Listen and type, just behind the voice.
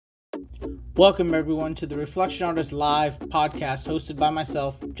Welcome, everyone, to the Reflection Artist Live podcast hosted by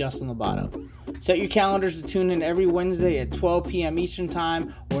myself, Justin Lobato. Set your calendars to tune in every Wednesday at 12 p.m. Eastern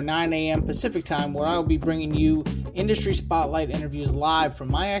Time or 9 a.m. Pacific Time, where I will be bringing you industry spotlight interviews live from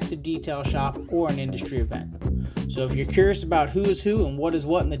my active detail shop or an industry event. So if you're curious about who is who and what is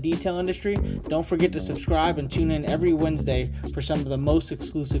what in the detail industry, don't forget to subscribe and tune in every Wednesday for some of the most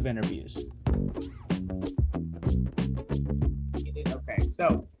exclusive interviews. Okay,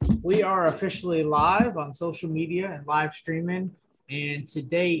 so we are officially live on social media and live streaming, and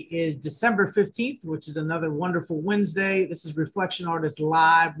today is December 15th, which is another wonderful Wednesday. This is Reflection Artist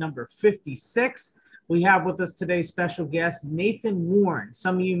Live number 56. We have with us today special guest Nathan Warren.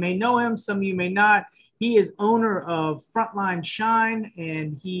 Some of you may know him, some of you may not. He is owner of Frontline Shine,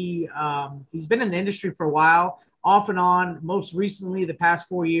 and he's been in the industry for a while, off and on, most recently the past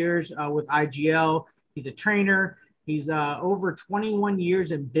 4 years with IGL. He's a trainer. He's over 21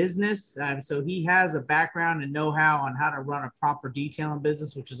 years in business, so he has a background and know-how on how to run a proper detailing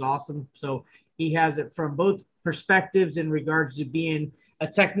business, which is awesome. So he has it from both perspectives in regards to being a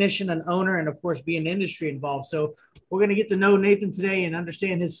technician, an owner, and of course being industry involved. So we're going to get to know Nathan today and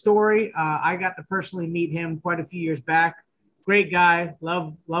understand his story. I got to personally meet him quite a few years back. Great guy.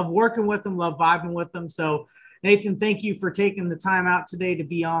 Love working with him, love vibing with him. So Nathan, thank you for taking the time out today to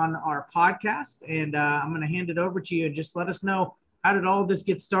be on our podcast. And I'm going to hand it over to you and just let us know, how did all this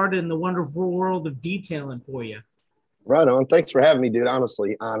get started in the wonderful world of detailing for you? Right on. Thanks for having me, dude.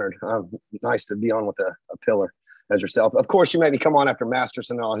 Honestly, honored. Nice to be on with a pillar as yourself. Of course, you made me come on after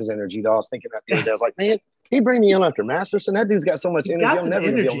Masterson and all his energy. I was thinking that the other day. I was like, man, he bring me on after Masterson. That dude's got so much energy. I'm never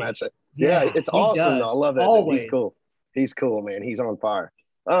going to be able to match it. Yeah, it's awesome, though. I love that. Always. He's cool. He's cool, man. He's on fire.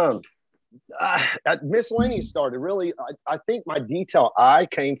 Miscellaneous started really. I think my detail eye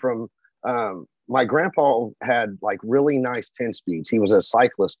came from my grandpa had like really nice 10 speeds. He was a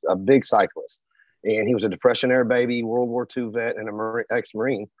cyclist, a big cyclist, and he was a Depression era baby, World War II vet, and a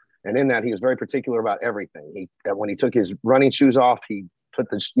ex-Marine. And in that, he was very particular about everything. When he took his running shoes off, he put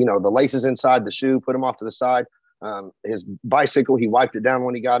the laces inside the shoe, put them off to the side. His bicycle, he wiped it down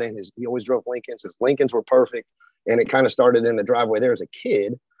when he got in. He always drove Lincolns. His Lincolns were perfect, and it kind of started in the driveway there as a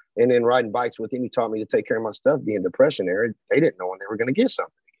kid. And then riding bikes with him, he taught me to take care of my stuff. Being Depression era, they didn't know when they were going to get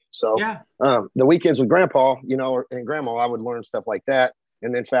something. So the weekends with Grandpa, and Grandma, I would learn stuff like that.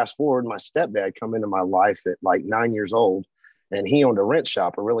 And then fast forward, my stepdad come into my life at like 9 years old, and he owned a rent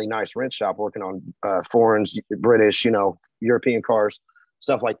shop, a really nice rent shop, working on foreigns, British, European cars,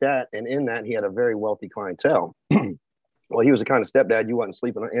 stuff like that. And in that, he had a very wealthy clientele. Well, he was the kind of stepdad you wasn't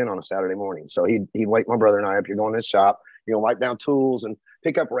sleeping in on a Saturday morning. So he'd wake my brother and I up. You're going to his shop, wipe down tools and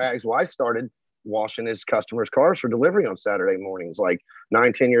pick up rags. Well, I started washing his customers' cars for delivery on Saturday mornings, like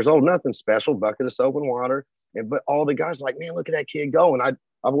 9, 10 years old, nothing special, bucket of soap and water. But all the guys were like, man, look at that kid go. And I've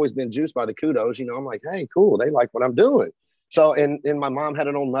always been juiced by the kudos. I'm like, hey, cool. They like what I'm doing. So, and my mom had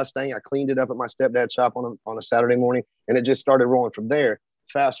an old Mustang. I cleaned it up at my stepdad's shop on a Saturday morning, and it just started rolling from there.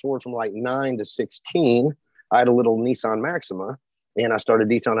 Fast forward from like 9 to 16, I had a little Nissan Maxima, and I started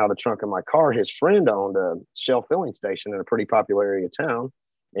detailing out of the trunk of my car. His friend owned a Shell filling station in a pretty popular area of town.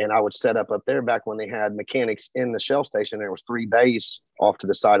 And I would set up there back when they had mechanics in the Shell station. There was 3 bays off to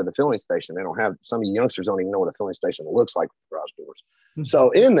the side of the filling station. They don't have, some of you youngsters don't even know what a filling station looks like with garage doors.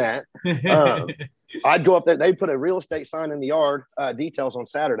 So in that, I'd go up there. They'd put a real estate sign in the yard, details on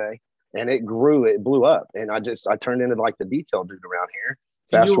Saturday, and it blew up. And I turned into like the detail dude around here.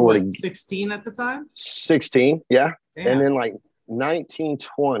 You were 16 at the time? 16, yeah. Damn. And then like 19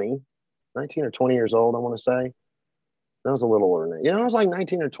 or 20 years old, I want to say. That was a little older than that. I was like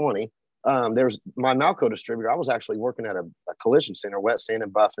 19 or 20. There's my Malco distributor. I was actually working at a collision center, wet sand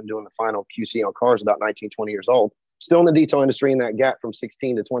and buff, and doing the final QC on cars about 19, 20 years old. Still in the detail industry in that gap from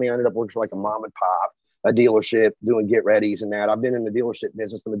 16 to 20. I ended up working for like a mom and pop, a dealership, doing get readies and that. I've been in the dealership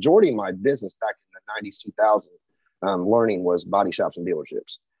business. The majority of my business back in the 90s, 2000, learning was body shops and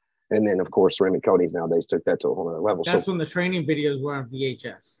dealerships. And then, of course, Raymond Cody's nowadays took that to a whole other level. That's when the training videos were on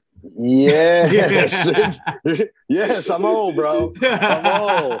VHS. Yes. Yes, I'm old, bro. I'm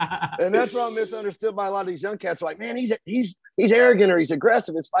old. And that's why I'm misunderstood by a lot of these young cats. Like, man, he's arrogant or he's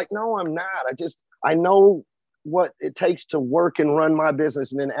aggressive. It's like, no, I'm not. I know what it takes to work and run my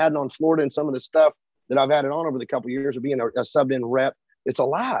business. And then adding on Florida and some of the stuff that I've added on over the couple of years of being a sub-in rep. It's a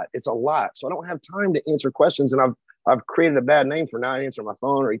lot. So I don't have time to answer questions. And I've created a bad name for not answering my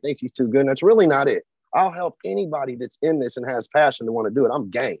phone, or he thinks he's too good. And that's really not it. I'll help anybody that's in this and has passion to want to do it. I'm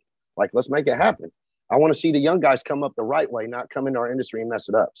game. Like, let's make it happen. I want to see the young guys come up the right way, not come into our industry and mess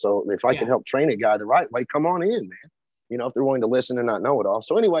it up. So if I can help train a guy the right way, come on in, man. If they're willing to listen and not know it all.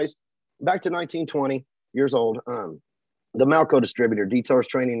 So anyways, back to 19, 20 years old. the Malco distributor, Detailers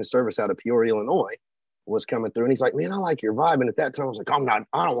Training and Service out of Peoria, Illinois, was coming through. And he's like, man, I like your vibe. And at that time, I was like, I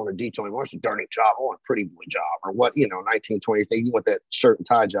don't want a detail anymore. It's a dirty job. I want a pretty boy job or what, 1920s thing. You want that shirt and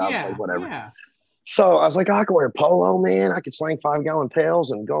tie job. It's like, whatever. Yeah. So I was like, I could wear a polo, man. I could sling 5-gallon pails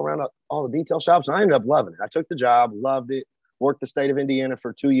and go around all the detail shops. And I ended up loving it. I took the job, loved it, worked the state of Indiana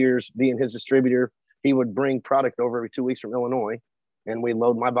for 2 years, being his distributor. He would bring product over every 2 weeks from Illinois, and we'd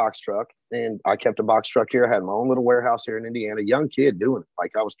load my box truck. And I kept a box truck here. I had my own little warehouse here in Indiana, young kid doing it.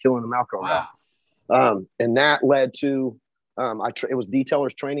 Like I was killing the Malco. Wow. And that led to, it was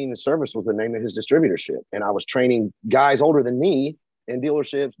Detailers Training and Service was the name of his distributorship. And I was training guys older than me in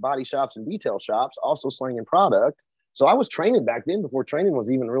dealerships, body shops, and detail shops, also slinging product. So I was training back then before training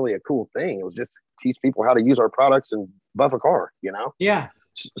was even really a cool thing. It was just to teach people how to use our products and buff a car, Yeah.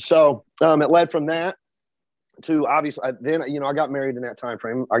 So it led from that to obviously then, I got married in that time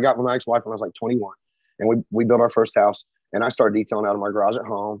frame. I got with my ex-wife when I was like 21, and we built our first house, and I started detailing out of my garage at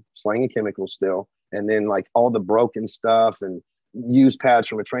home, slinging chemicals still. And then like all the broken stuff and used pads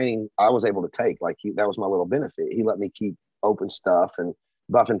from a training, I was able to take, that was my little benefit. He let me keep open stuff and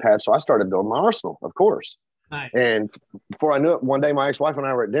buffing pads. So I started building my arsenal, of course. Nice. And before I knew it, one day my ex-wife and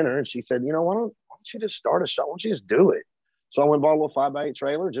I were at dinner, and she said, why don't you just start a shop? Why don't you just do it? So I went and bought a little 5x8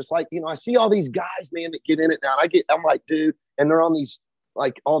 trailer, just like, I see all these guys, man, that get in it now. And I'm like, dude, and they're on these,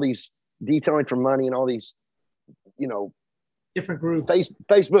 like all these detailing for money and all these, different groups,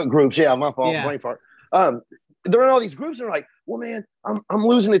 Facebook groups. Yeah, my fault. Yeah. Brain fart. They're in all these groups and they're like, well, man, I'm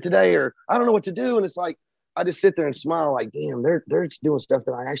losing it today, or I don't know what to do. And it's like, I just sit there and smile like, damn, they're doing stuff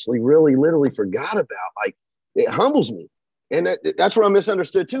that I actually really literally forgot about. Like, it humbles me. And that's where I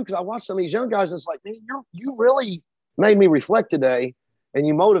misunderstood too. Cause I watched some of these young guys and it's like, man, you really made me reflect today, and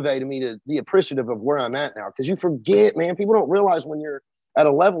you motivated me to be appreciative of where I'm at now. Cause you forget, man, people don't realize when you're at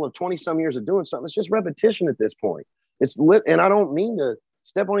a level of 20 some years of doing something, it's just repetition at this point. It's lit. And I don't mean to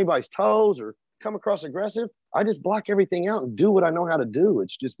step on anybody's toes or come across aggressive. I just block everything out and do what I know how to do.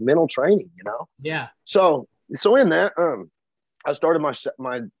 It's just mental training, Yeah. So in that, I started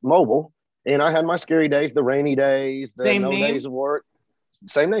my mobile, and I had my scary days, the rainy days, the Same no name? days of work.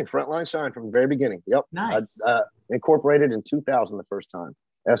 Same name, Frontline Shine, from the very beginning. Yep. Nice. I incorporated in 2000 the first time,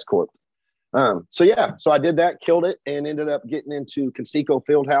 S Corp. So I did that, killed it, and ended up getting into Conseco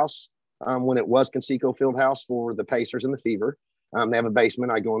Fieldhouse when it was Conseco Fieldhouse for the Pacers and the Fever. They have a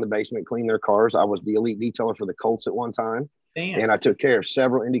basement. I go in the basement, clean their cars. I was the elite detailer for the Colts at one time. Damn. And I took care of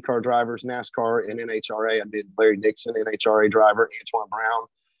several IndyCar drivers, NASCAR, and NHRA. I did Larry Dixon, NHRA driver, Antoine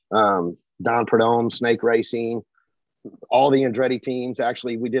Brown, Don Perdome, Snake Racing, all the Andretti teams.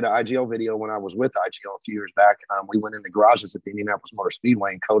 Actually, we did an IGL video when I was with IGL a few years back. We went in the garages at the Indianapolis Motor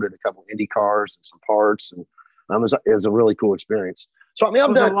Speedway and coated a couple Indy cars and some parts. And it was a really cool experience. So, I mean,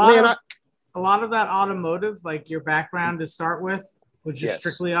 a lot of that automotive, like your background to start with, was just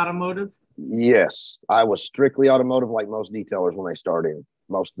strictly automotive? Yes. I was strictly automotive, like most detailers when they start in,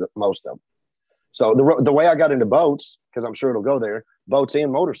 most of them. So the way I got into boats, because I'm sure it'll go there, boats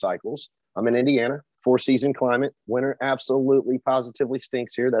and motorcycles. I'm in Indiana, 4-season climate. Winter absolutely positively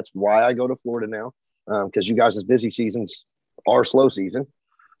stinks here. That's why I go to Florida now, because you guys' busy seasons are slow season.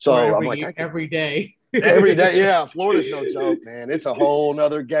 So I'm like, every day. Every day. Yeah. Florida's no joke, man. It's a whole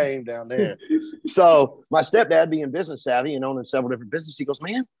nother game down there. So my stepdad, being business savvy and owning several different businesses, he goes,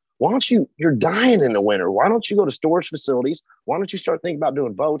 man, why don't you're dying in the winter. Why don't you go to storage facilities? Why don't you start thinking about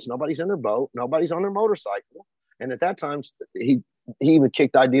doing boats? Nobody's in their boat. Nobody's on their motorcycle. And at that time, he even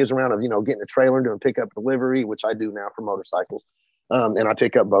kicked ideas around of, getting a trailer and doing pickup delivery, which I do now for motorcycles. And I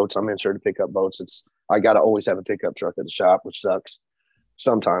pick up boats. I'm insured to pick up boats. I got to always have a pickup truck at the shop, which sucks.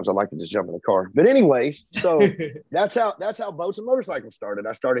 Sometimes I like to just jump in the car. But anyways, so that's how boats and motorcycles started.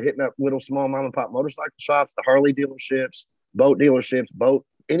 I started hitting up little small mom and pop motorcycle shops, the Harley dealerships, boat dealerships,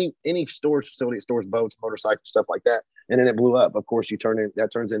 any storage facility that stores boats, motorcycles, stuff like that. And then it blew up. Of course, that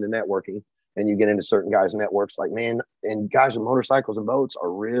turns into networking, and you get into certain guys' networks like, man, and guys with motorcycles and boats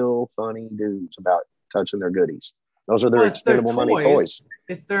are real funny dudes about touching their goodies. Those are their expendable money toys.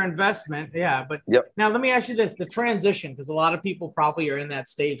 It's their investment. Yeah. But yep. Now let me ask you this, the transition, because a lot of people probably are in that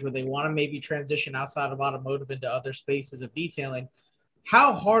stage where they want to maybe transition outside of automotive into other spaces of detailing.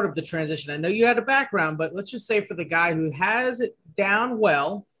 How hard of the transition? I know you had a background, but let's just say for the guy who has it down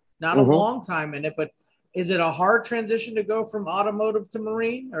well, not a long time in it, but is it a hard transition to go from automotive to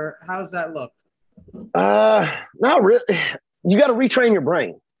marine, or how does that look? Not really. You got to retrain your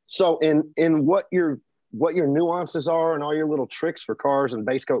brain. So in what your nuances are and all your little tricks for cars and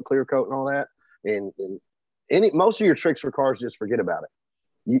base coat, clear coat and all that. And most of your tricks for cars, just forget about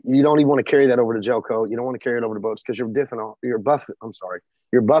it. You don't even want to carry that over to gel coat. You don't want to carry it over to boats because you're buffing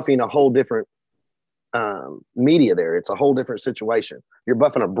a whole different media there. It's a whole different situation. You're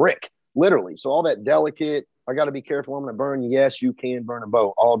buffing a brick, literally. So all that delicate, I got to be careful, I'm going to burn. Yes, you can burn a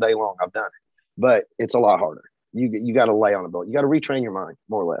boat all day long. I've done it, but it's a lot harder. You got to lay on a boat. You got to retrain your mind,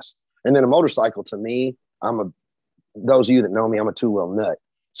 more or less. And then a motorcycle, to me, those of you that know me, I'm a two-wheel nut.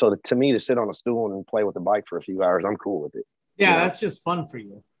 So to me, to sit on a stool and play with a bike for a few hours, I'm cool with it. Yeah, that's just fun for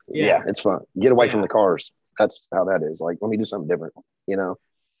you. Yeah, it's fun. Get away from the cars. That's how that is. Like, let me do something different,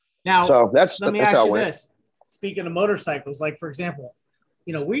 Now, so let me ask you this. Speaking of motorcycles, like, for example,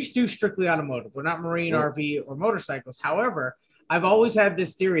 we do strictly automotive. We're not marine, RV, or motorcycles. However, I've always had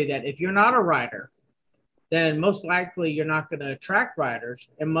this theory that if you're not a rider, then most likely you're not going to attract riders,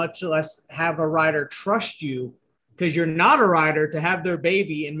 and much less have a rider trust you because you're not a rider to have their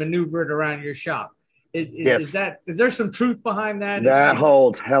baby and maneuver it around your shop. Is there some truth behind that? That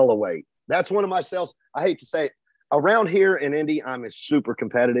holds hella weight. That's one of my sales. I hate to say it. Around here in Indy, I'm super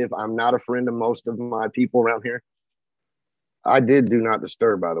competitive. I'm not a friend of most of my people around here. I did do not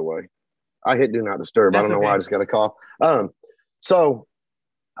disturb, by the way. I hit do not disturb. I don't know why I just got a call. So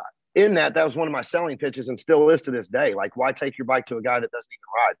in that was one of my selling pitches, and still is to this day. Like, why take your bike to a guy that doesn't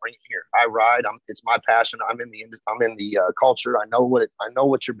even ride? Bring it here. I ride. It's my passion. I'm in the culture. I know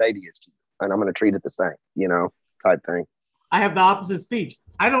what your baby is to you, and I'm going to treat it the same, type thing. I have the opposite speech.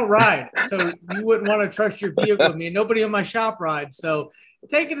 I don't ride, so you wouldn't want to trust your vehicle with me. And nobody in my shop rides, so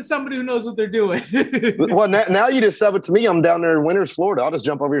take it to somebody who knows what they're doing. Well, now you just sub it to me. I'm down there in Winters, Florida. I'll just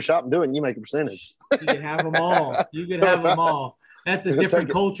jump over your shop and do it, and you make a percentage. You can have them all. That's a different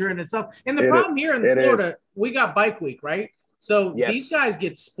culture in itself. And the problem here in Florida, we got Bike Week, right? So these guys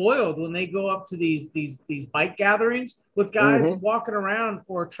get spoiled when they go up to these bike gatherings with guys walking around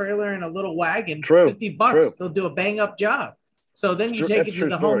for a trailer and a little wagon. $50, they'll do a bang up job. So then you take it to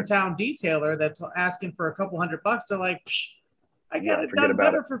the hometown detailer that's asking for a couple $100. They're like, I got it done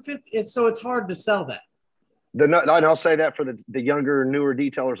better for 50. So it's hard to sell that. And I'll say that for the younger, newer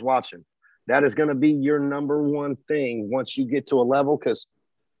detailers watching. That is going to be your number one thing once you get to a level, because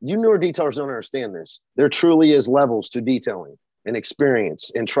you newer detailers don't understand this. There truly is levels to detailing and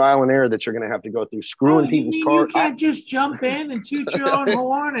experience and trial and error that you're going to have to go through. Screwing people's cars. You can't just jump in and toot your own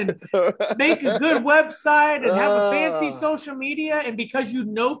horn and make a good website and have a fancy social media, and because you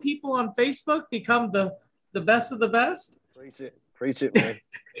know people on Facebook become the best of the best. Preach it, man.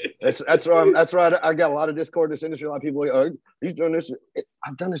 That's right. I got a lot of discord in this industry. A lot of people are like, oh, he's doing this.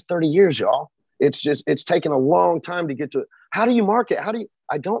 I've done this 30 years, y'all. It's taken a long time to get to it. How do you market?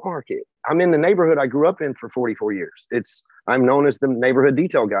 I don't market. I'm in the neighborhood I grew up in for 44 years. I'm known as the neighborhood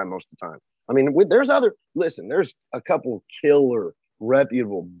detail guy most of the time. I mean, there's a couple killer,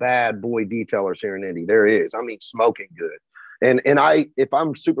 reputable, bad boy detailers here in Indy. There is. I mean, smoking good. And if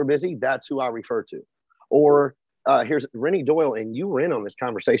I'm super busy, that's who I refer to. Or here's Rennie Doyle, and you were in on this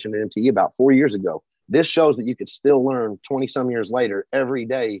conversation at MTE about 4 years ago. This shows that you could still learn 20 some years later every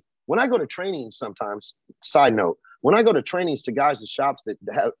day. When I go to trainings sometimes, side note, when I go to trainings to guys in shops that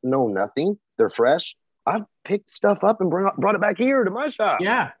know nothing, they're fresh, I've picked stuff up and brought it back here to my shop.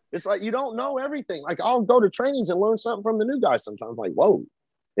 Yeah. It's like, you don't know everything. Like, I'll go to trainings and learn something from the new guys sometimes. Like, whoa,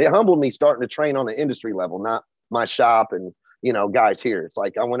 it humbled me starting to train on the industry level, not my shop and, guys here. It's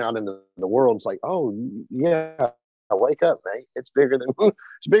like I went out into the world. It's like, oh, yeah, wake up, mate. It's bigger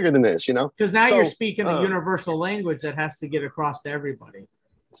than this, Because now you're speaking a universal language that has to get across to everybody.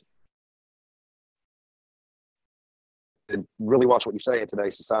 And really watch what you say in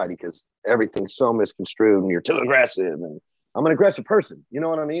today's society, because everything's so misconstrued and you're too aggressive. And I'm an aggressive person. You know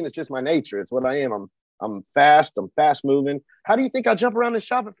what I mean? It's just my nature. It's what I am. I'm fast. I'm fast moving. How do you think I jump around the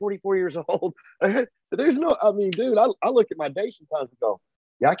shop at 44 years old? There's no, dude, I look at my day sometimes and go,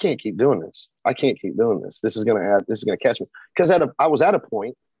 yeah, I can't keep doing this. This is going to catch me. Because I was at a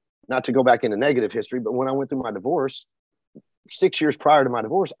point, not to go back into negative history, but when I went through my divorce, 6 years prior to my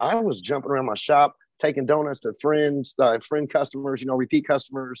divorce, I was jumping around my shop, taking donuts to friends, friend customers, repeat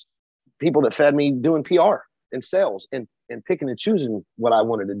customers, people that fed me, doing PR and sales and picking and choosing what I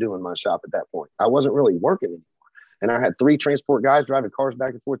wanted to do in my shop at that point. I wasn't really working anymore. And I had 3 transport guys driving cars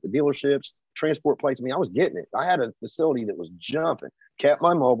back and forth to dealerships, transport plates. I was getting it. I had a facility that was jumping, kept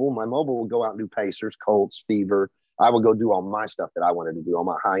my mobile. My mobile would go out and do Pacers, Colts, Fever. I would go do all my stuff that I wanted to do, all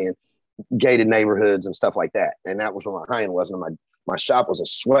my high-end gated neighborhoods and stuff like that. And that was where my high-end was. And my shop was a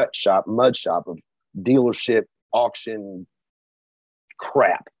sweat shop, mud shop of dealership, auction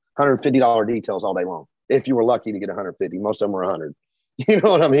crap, $150 details all day long. If you were lucky to get 150, most of them were 100. You know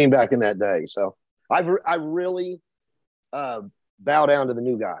what I mean? Back in that day. So I really bow down to the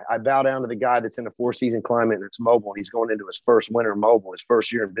new guy. I bow down to the guy that's in a 4-season climate and it's mobile. And he's going into his first winter mobile, his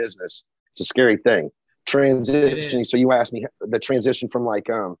first year in business. It's a scary thing. Transitioning. So you asked me the transition from like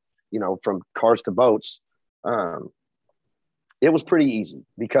from cars to boats. It was pretty easy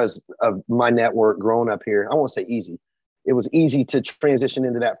because of my network growing up here. I won't say easy. It was easy to transition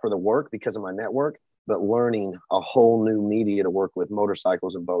into that for the work because of my network, but learning a whole new media to work with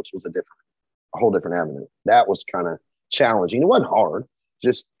motorcycles and boats was a whole different avenue. That was kind of challenging. It wasn't hard,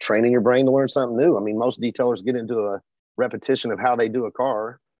 just training your brain to learn something new. I mean, most detailers get into a repetition of how they do a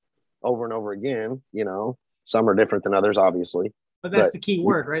car over and over again. Some are different than others, obviously. But that's the key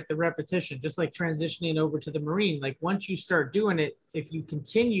word, right? The repetition, just like transitioning over to the Marine. Like once you start doing it, if you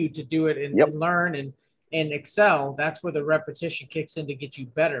continue to do it and learn and excel, that's where the repetition kicks in to get you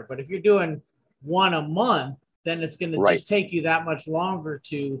better. But if you're doing one a month, then it's going to just take you that much longer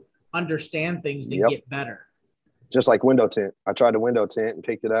to understand things and get better. Just like window tint. I tried a window tint and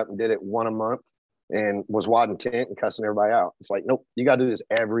picked it up and did it one a month and was wadding tint and cussing everybody out. It's like, nope, you got to do this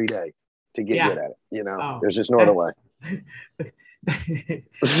every day to get good at it. There's just no other way.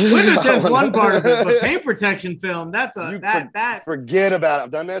 Window tint's one part of it, but paint protection film, that's forget about it.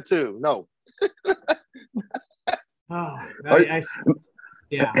 I've done that too. No.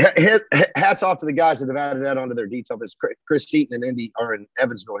 Hats off to the guys that have added that onto their detail. This Chris Seaton and Indy are in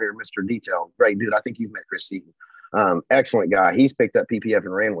Evansville here, Mr. Detail. Great dude. I think you've met Chris Seaton. Excellent guy. He's picked up PPF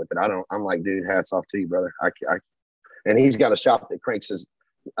and ran with it. I'm like, dude, hats off to you, brother. And he's got a shop that cranks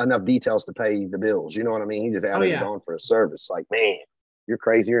enough details to pay the bills. You know what I mean? He just added it on for a service. Like, man, you're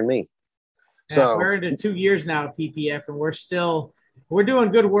crazier than me. Yeah, so we're into 2 years now at PPF, and we're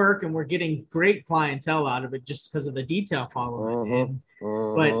doing good work, and we're getting great clientele out of it just because of the detail following.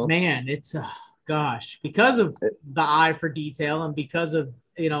 But man, it's because of the eye for detail and because of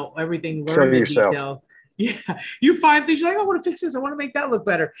everything learned in detail. Yeah, you find things like, I want to fix this, I want to make that look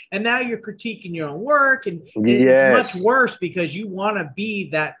better, and now you're critiquing your own work, and it's much worse because you want to be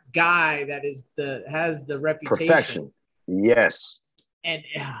that guy that has the reputation. Perfection. Yes. And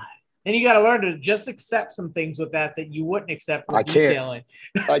you got to learn to just accept some things with that you wouldn't accept with detailing.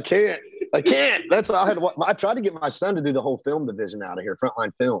 I can't. That's why I tried to get my son to do the whole film division out of here,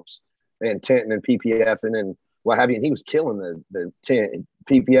 Frontline Films, and tinting and PPF and what have you. And he was killing the tint.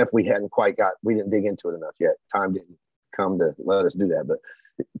 PPF, we didn't dig into it enough yet. Time didn't come to let us do that. But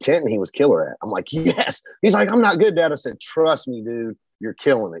tinting, he was killer at. I'm like, yes. He's like, I'm not good, Dad. I said, trust me, dude. You're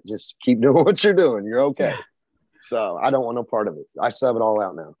killing it. Just keep doing what you're doing. You're okay. So I don't want no part of it. I sub it all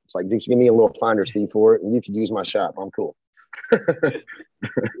out now. It's like, just give me a little finder's fee for it, and you could use my shop. I'm cool.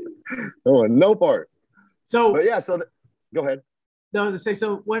 No part. So, but yeah. Go ahead. No, I was to say.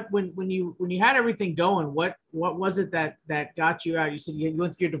 So, when you had everything going, what was it that got you out? You said you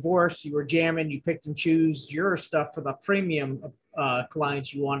went through your divorce. You were jamming. You picked and choose your stuff for the premium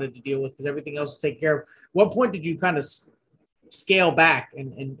clients you wanted to deal with because everything else was taken care of. What point did you kind of scale back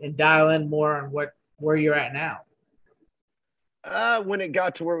and dial in more on where you're at now? When it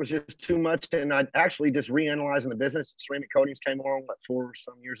got to where it was just too much, and I'd actually just reanalyzing the business. Ceramic coatings came along 4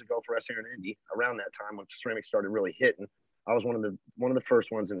 some years ago for us here in Indy. Around that time, when ceramic started really hitting, I was one of the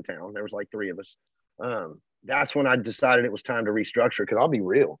first ones in town. There was like 3 of us. That's when I decided it was time to restructure. Because I'll be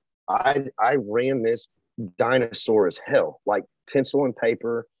real, I ran this dinosaur as hell, like pencil and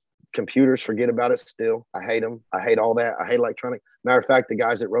paper. Computers, forget about it still. I hate them. I hate all that. I hate electronic. Matter of fact, the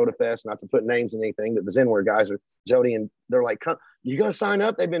guys at RotaFest, not to put names in anything, but the Zenware guys are Jody, and they're like, "Come, you gonna sign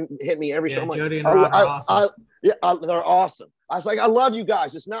up?" They've been hitting me every show. Jody and Rod are awesome. They're awesome. I was like, I love you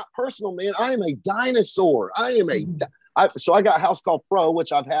guys. It's not personal, man. I am a dinosaur. So I got House Call Pro,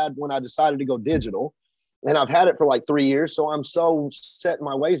 which I've had when I decided to go digital, and I've had it for like 3 years. So I'm so set in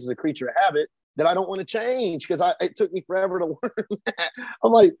my ways as a creature of habit that I don't want to change because it took me forever to learn that.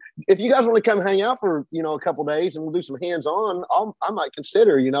 I'm like, if you guys want to come hang out for, a couple of days and we'll do some hands-on, I might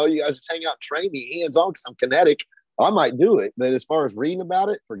consider, you guys just hang out, train me hands-on because I'm kinetic. I might do it. But as far as reading about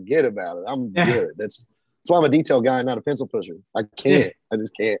it, forget about it. I'm good. That's why I'm a detail guy, not a pencil pusher. I can't. I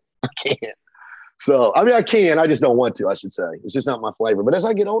just can't. I can't. So, I mean, I can. I just don't want to, I should say. It's just not my flavor. But as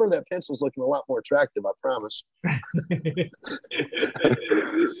I get older, that pencil's looking a lot more attractive, I promise.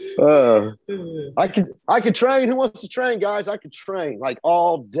 I could train. Who wants to train, guys? I could train like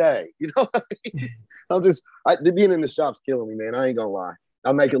all day. You know what I mean? Being in the shop's killing me, man. I ain't gonna lie.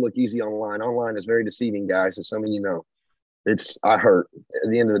 I'll make it look easy online. Online is very deceiving, guys, as some of you know. I hurt. At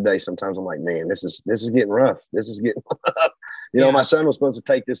the end of the day, sometimes I'm like, man, this is getting rough. This is getting rough. My son was supposed to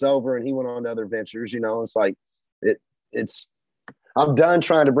take this over and he went on to other ventures, it's like I'm done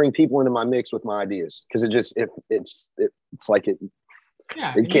trying to bring people into my mix with my ideas because it's like you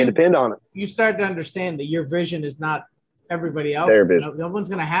can't depend on it. You start to understand that your vision is not everybody else's. No one's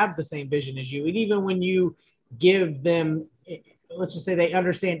going to have the same vision as you. And even when you give them, let's just say they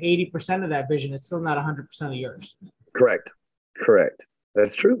understand 80% of that vision, it's still not 100% of yours. Correct.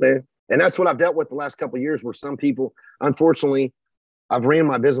 That's true, man. And that's what I've dealt with the last couple of years, where some people, unfortunately, I've ran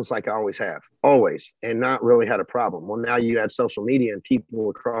my business like I always have, always, and not really had a problem. Well, now you add social media and people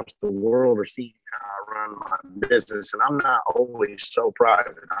across the world are seeing how I run my business, and I'm not always so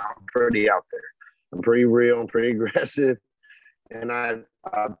private. I'm pretty out there. I'm pretty real. I'm pretty aggressive, and I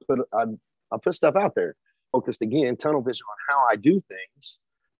put stuff out there. Focused again, tunnel vision on how I do things.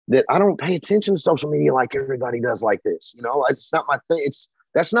 That I don't pay attention to social media like everybody does like this. You know, it's not my thing.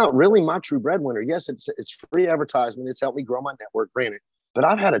 That's not really my true breadwinner. Yes, it's free advertisement. It's helped me grow my network, granted. But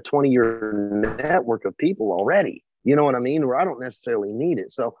I've had a 20-year network of people already. You know what I mean? Where I don't necessarily need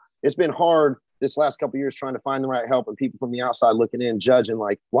it. So it's been hard this last couple of years trying to find the right help, and people from the outside looking in, judging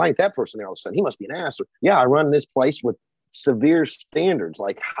like, why ain't that person there all of a sudden? He must be an ass. Or, yeah, I run this place with severe standards,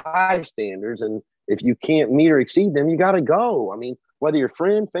 like high standards. And if you can't meet or exceed them, you got to go. I mean, whether you're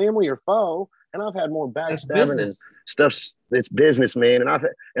friend, family, or foe. And I've had more backstabbing and stuff. It's business, man.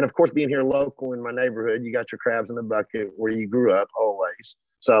 And of course, being here local in my neighborhood, you got your crabs in the bucket where you grew up always.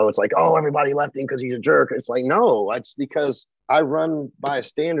 So it's like, oh, everybody left him because he's a jerk. It's like, no, it's because I run by a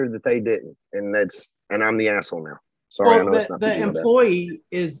standard that they didn't, and I'm the asshole now. Sorry, well, the employee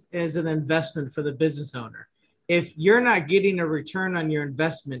is an investment for the business owner. If you're not getting a return on your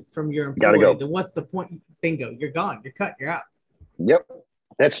investment from your employee, then what's the point? Bingo, you're gone. You're cut. You're out. Yep.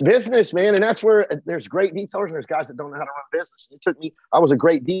 That's business, man. And that's where there's great detailers and there's guys that don't know how to run business. I was a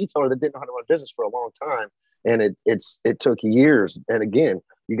great detailer that didn't know how to run business for a long time. And it took years. And again,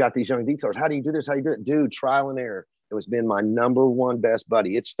 you got these young detailers. How do you do this? How do you do it? Dude, trial and error. It has been my number one best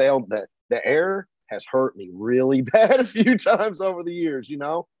buddy. It's failed. That the error has hurt me really bad a few times over the years, you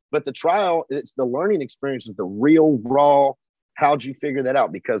know, but the trial, it's the learning experience of the real raw. How'd you figure that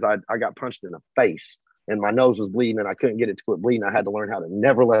out? Because I got punched in the face. And my nose was bleeding and I couldn't get it to quit bleeding. I had to learn how to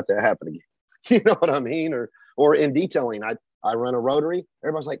never let that happen again. You know what I mean? Or in detailing, I run a rotary.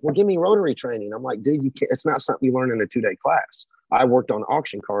 Everybody's like, well, give me rotary training. I'm like, dude, you can't, it's not something you learn in a 2-day class. I worked on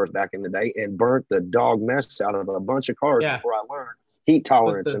auction cars back in the day and burnt the dog mess out of a bunch of cars before I learned heat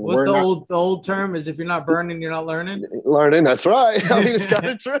tolerance. What's the old term is if you're not burning, you're not learning? Learning, that's right. I mean, it's kind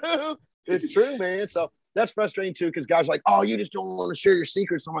of true. It's true, man. So that's frustrating too, because guys are like, oh, you just don't want to share your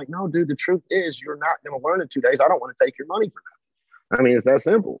secrets. I'm like, no, dude, the truth is you're not going to learn in 2 days. I don't want to take your money for that. I mean, it's that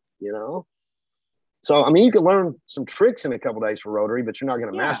simple, you know? So, I mean, you can learn some tricks in a couple of days for rotary, but you're not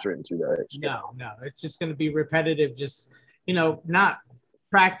going to master it in 2 days. No. It's just going to be repetitive. Just, you know, not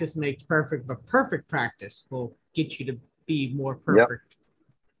practice makes perfect, but perfect practice will get you to be more perfect. Yep.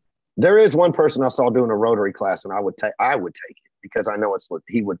 There is one person I saw doing a rotary class, and I would take it because I know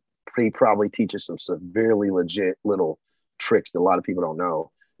he probably teaches some severely legit little tricks that a lot of people don't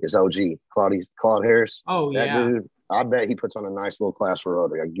know. Is OG Claude Harris. Oh, that dude, I bet he puts on a nice little class for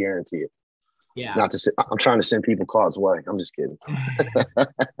rotary. I guarantee it. Yeah. I'm trying to send people Claude's way. I'm just kidding.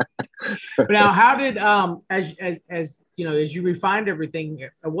 But now, how did as you know, as you refined everything,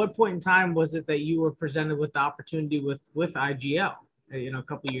 at what point in time was it that you were presented with the opportunity with IGL? You know, a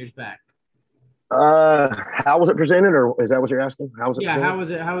couple of years back. How was it presented, or is that what you're asking? How was it? Yeah,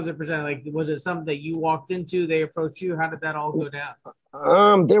 presented? how was it presented? Like, was it something that you walked into? They approached you. How did that all go down?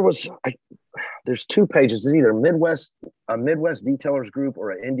 There's 2 pages. It's either a Midwest detailers group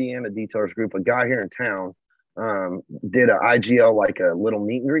or an Indiana detailers group. A guy here in town did a IGL, like a little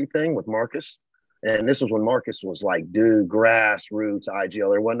meet and greet thing with Marcus. And this was when Marcus was like, dude, grassroots IGL.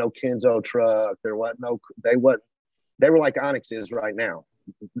 There wasn't no Kenzo truck. They were like Onyx is right now.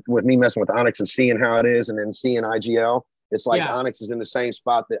 With me messing with Onyx and seeing how it is and then seeing IGL, it's like Onyx is in the same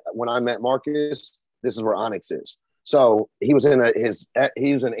spot that when I met Marcus, this is where Onyx is. So he was in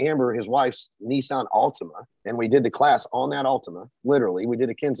Amber, his wife's Nissan Altima, and we did the class on that Altima. Literally, we did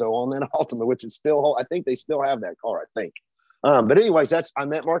a Kenzo on that Altima, which is still, I think they still have that car, I think. But anyways, I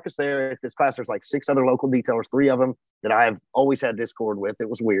met Marcus there at this class. There's like 6 other local detailers, 3 of them that I've always had Discord with. It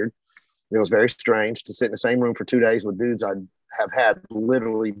was weird. It was very strange to sit in the same room for 2 days with dudes I have had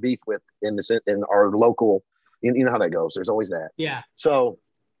literally beef with in our local. You know how that goes. There's always that. Yeah. So,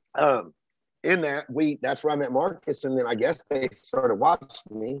 in that's where I met Marcus, and then I guess they started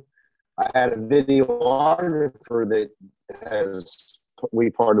watching me. I had a videographer that we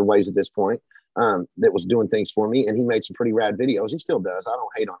parted ways at this point. That was doing things for me, and he made some pretty rad videos. He still does. I don't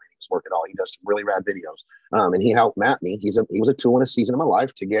hate on his work at all. He does some really rad videos. And he helped map me. He was a tool in a season of my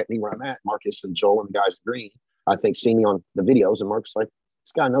life to get me where I'm at. Marcus and Joel and the guys at Green, I think, see me on the videos, and Marcus like,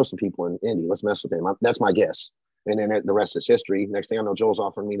 this guy knows some people in Indy. Let's mess with him. That's my guess. And then the rest is history. Next thing I know, Joel's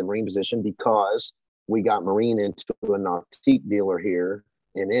offering me the Marine position because we got Marine into a Nautique dealer here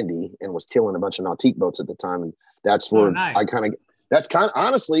in Indy and was killing a bunch of Nautique boats at the time. And that's where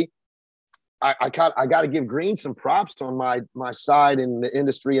honestly, I got to give Green some props on my side in the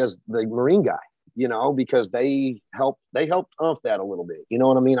industry as the Marine guy, because they helped that a little bit. You know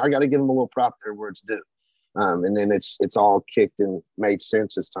what I mean? I got to give them a little prop there where it's due. And then it's all kicked and made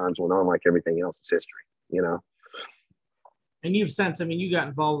sense as times went on, like everything else is history, And you've since, you got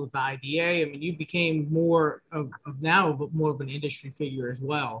involved with the IDA. You became more of an industry figure as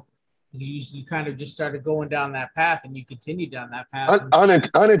well. You kind of just started going down that path, and you continued down that path.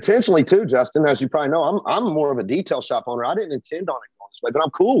 Unintentionally too, Justin. As you probably know, I'm more of a detail shop owner. I didn't intend on it going this way, but I'm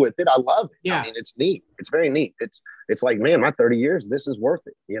cool with it. I love it. Yeah. It's neat. It's very neat. It's like, man, my 30 years, this is worth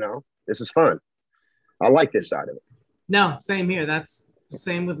it. This is fun. I like this side of it. No, same here. That's the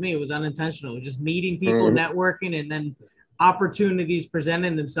same with me. It was unintentional. It was just meeting people, networking, and then opportunities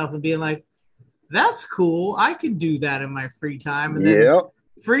presenting themselves and being like, that's cool. I could do that in my free time. And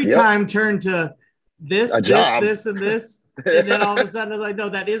then time turned to this, and this. And then all of a sudden, it's like, no,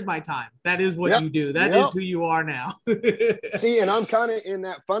 that is my time. That is what you do. That is who you are now. See, and I'm kind of in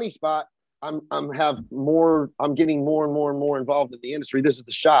that funny spot. I'm getting more and more involved in the industry. This is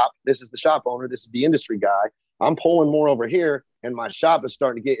the shop. This is the shop owner. This is the industry guy. I'm pulling more over here, and my shop is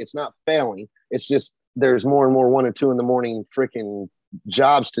starting to it's not failing. It's just there's more and more 1 and 2 in the morning freaking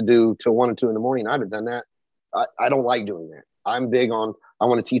jobs to do till 1 and 2 in the morning. I haven't done that. I don't like doing that. I'm big on, I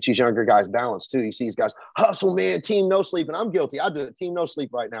want to teach these younger guys balance too. You see these guys, hustle, man, team no sleep. And I'm guilty. I do it, team no sleep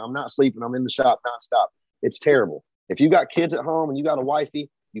right now. I'm not sleeping. I'm in the shop nonstop. It's terrible. If you got kids at home and you got a wifey,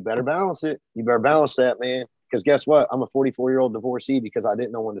 you better balance it. You better balance that, man. Because guess what? I'm a 44-year-old divorcee because I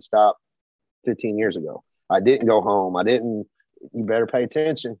didn't know when to stop 15 years ago. I didn't go home. You better pay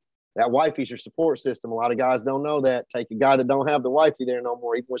attention. That wifey's your support system. A lot of guys don't know that. Take a guy that don't have the wifey there no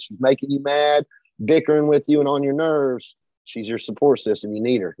more, even when she's making you mad, bickering with you and on your nerves. She's your support system. You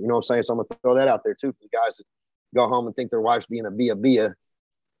need her. You know what I'm saying? So I'm going to throw that out there too for the guys that go home and think their wife's being a bia.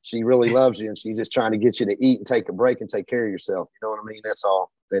 She really loves you, and she's just trying to get you to eat and take a break and take care of yourself. You know what I mean? That's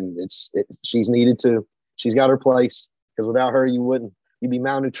all. And she's needed to. She's got her place, because without her, you'd be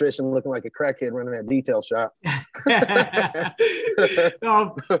malnutrition, looking like a crackhead running that detail shop.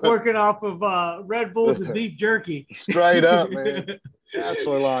 No, working off of Red Bulls and beef jerky. Straight up, man.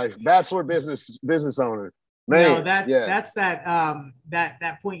 Bachelor life, bachelor business owner. Man, no, that's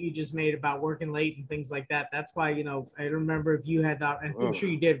that point you just made about working late and things like that. That's why, I remember if you had, and I'm sure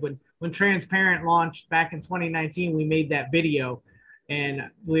you did, when Transparent launched back in 2019, we made that video, and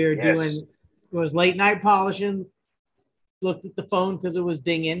we were doing, it was late night polishing, looked at the phone because it was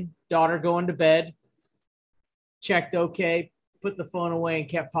dinging, daughter going to bed, checked okay, put the phone away and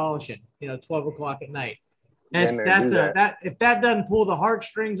kept polishing, 12 o'clock at night. And if that doesn't pull the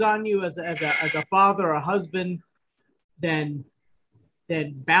heartstrings on you as a father or a husband, then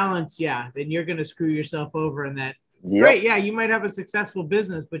balance, then you're going to screw yourself over in that. Yep. Great, you might have a successful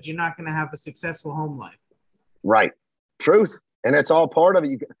business, but you're not going to have a successful home life. Right. Truth. And that's all part of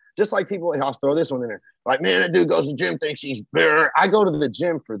it. Just like people, I'll throw this one in there. Like, man, that dude goes to the gym, thinks he's better. I go to the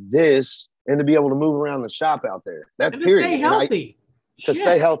gym for this and to be able to move around the shop out there. That and to stay healthy. To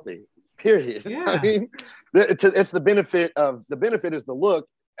stay healthy. Period. Yeah. I mean, it's the benefit is the look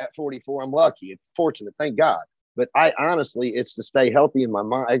at 44. I'm lucky. It's fortunate. Thank God. But I honestly, it's to stay healthy in my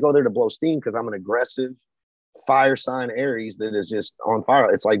mind. I go there to blow steam because I'm an aggressive fire sign Aries that is just on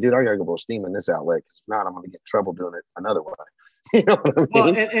fire. It's like, dude, I got to go blow steam in this outlet. If not, I'm going to get in trouble doing it another way. You know what I mean? Well,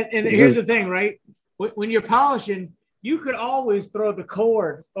 and here's the thing, right? When you're polishing, you could always throw the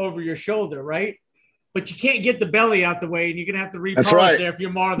cord over your shoulder, right? But you can't get the belly out the way, and you're gonna have to repolish there if you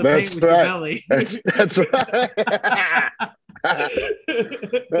mar the paint with your belly. That's right.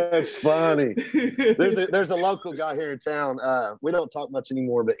 That's funny. There's a local guy here in town. We don't talk much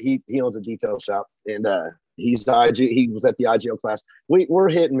anymore, but he owns a detail shop, and he was at the IGO class. We're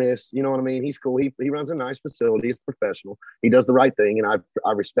hit and miss. You know what I mean? He's cool. He runs a nice facility. He's professional. He does the right thing, and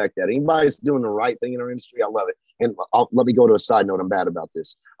I respect that. Anybody that's doing the right thing in our industry, I love it. And let me go to a side note. I'm bad about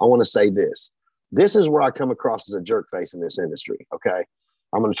this. I want to say this. This is where I come across as a jerk face in this industry, okay?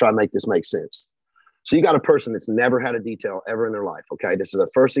 I'm going to try to make this make sense. So you got a person that's never had a detail ever in their life, okay? This is their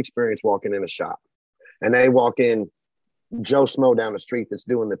first experience walking in a shop. And they walk in Joe Smo down the street that's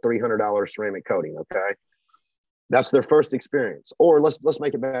doing the $300 ceramic coating, okay? That's their first experience. Or let's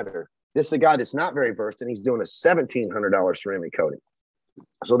make it better. This is a guy that's not very versed, and he's doing a $1,700 ceramic coating.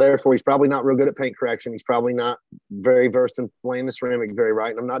 So therefore, he's probably not real good at paint correction. He's probably not very versed in laying the ceramic very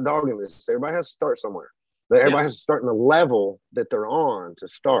right. And I'm not dogging this. Everybody has to start somewhere. But everybody has to start in the level that they're on to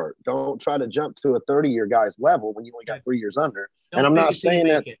start. Don't try to jump to a 30-year guy's level when you only got 3 years under. And I'm not saying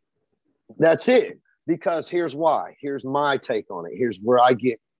that that's it. Because here's why. Here's my take on it. Here's where I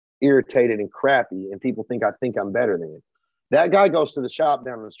get irritated and crappy, and people think I'm better than him. That guy goes to the shop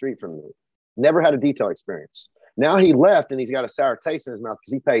down the street from me. never had a detail experience. Now he left and he's got a sour taste in his mouth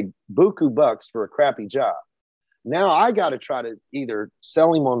because he paid buku bucks for a crappy job. Now I got to try to either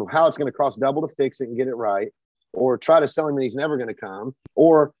sell him on how it's going to cost double to fix it and get it right, or try to sell him and he's never going to come,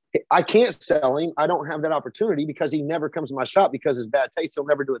 or I can't sell him. I don't have that opportunity because he never comes to my shop because his bad taste. He'll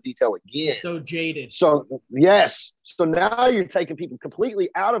never do a detail again. So jaded. So yes. So now you're taking people completely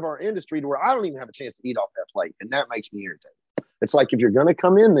out of our industry to where I don't even have a chance to eat off that plate. And that makes me irritated. It's like, if you're going to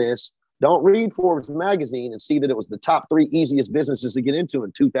come in this, don't read Forbes magazine and see that it was the top 3 easiest businesses to get into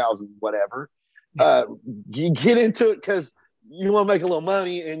in 2000, whatever. You get into it because you want to make a little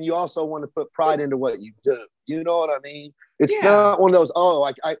money and you also want to put pride into what you do. You know what I mean? It's not one of those,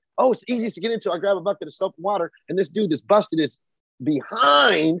 it's the easiest to get into. I grab a bucket of soap and water, and this dude that's busted his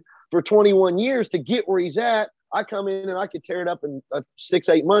behind for 21 years to get where he's at. I come in and I could tear it up in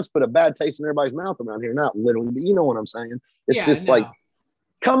 6-8 months, put a bad taste in everybody's mouth around here. Not literally, but you know what I'm saying? It's just like,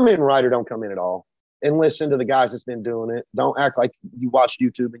 come in right or don't come in at all. And listen to the guys that's been doing it. Don't act like you watch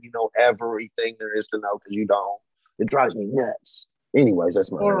YouTube and you know everything there is to know, because you don't. It drives me nuts. Anyways,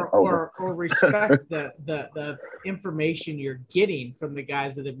 that's my or respect the information you're getting from the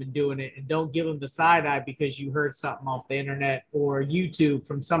guys that have been doing it, and don't give them the side eye because you heard something off the internet or YouTube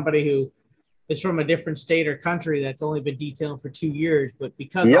from somebody who is from a different state or country that's only been detailing for 2 years, but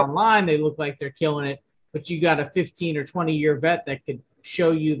because online they look like they're killing it, but you got a 15 or 20 year vet that could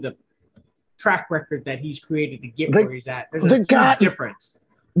show you the track record that he's created to get where he's at. There's a huge difference.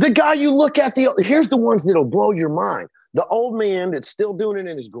 The guy you look at, here's the ones that'll blow your mind. The old man that's still doing it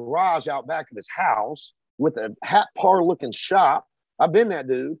in his garage out back of his house with a hat par looking shop. I've been that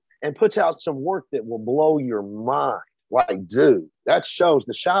dude, and puts out some work that will blow your mind. Like, dude, that shows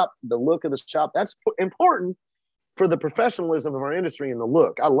the shop, the look of the shop. That's important for the professionalism of our industry and the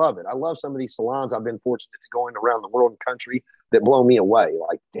look. I love it. I love some of these salons I've been fortunate to go in around the world and country that blow me away.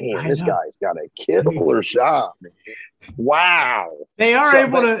 Like, damn, this guy's got a killer shop, man. Wow. They are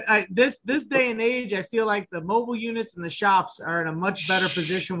able to, this day and age, I feel like the mobile units and the shops are in a much better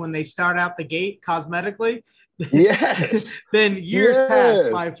position when they start out the gate cosmetically than years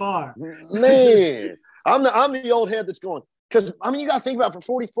past by far. Man, I'm the old head that's going, because, I mean, you got to think about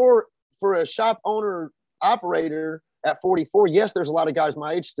for a shop owner operator at 44, yes, there's a lot of guys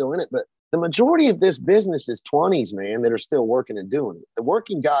my age still in it, but the majority of this business is 20s, man, that are still working and doing it. The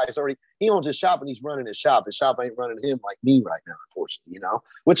working guy is he owns his shop and he's running his shop. His shop ain't running him like me right now, unfortunately,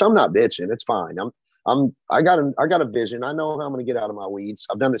 which I'm not bitching. It's fine. I got a vision. I know how I'm going to get out of my weeds.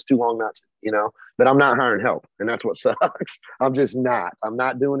 I've done this too long not to, but I'm not hiring help. And that's what sucks. I'm just not. I'm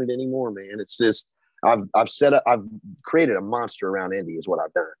not doing it anymore, man. It's just, I've created a monster around Indy is what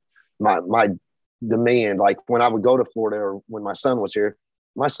I've done. My demand, like when I would go to Florida or when my son was here,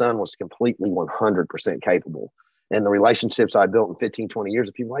 my son was completely 100% capable. And the relationships I built in 15, 20 years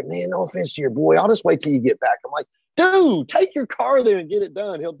of people like, man, no offense to your boy, I'll just wait till you get back. I'm like, dude, take your car there and get it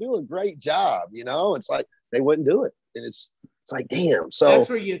done. He'll do a great job. It's like they wouldn't do it. And it's like, damn. So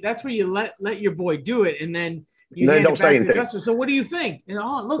that's where you let your boy do it. And then you hand don't it back say to the customer. So what do you think? And it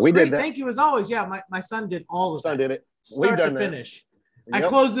looks great. Thank you as always. Yeah, my son did all of that. Son did it. Start to finish. Yep. I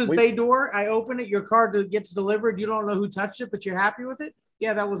close this bay door. I open it. Your car gets delivered. You don't know who touched it, but you're happy with it.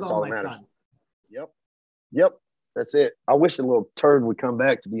 Yeah, that was all my son. Yep. That's it. I wish the little turd would come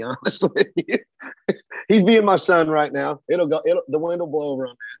back, to be honest with you. He's being my son right now. The wind will blow over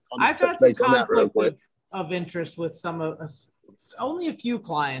on that. I've had some conflict of interest with some of us, only a few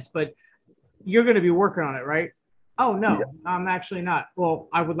clients, but you're going to be working on it, right? Oh, no, I'm actually not. Well,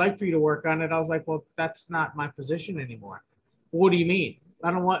 I would like for you to work on it. I was like, well, that's not my position anymore. What do you mean?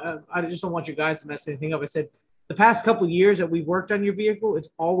 I just don't want you guys to mess anything up. I said, the past couple of years that we've worked on your vehicle, it's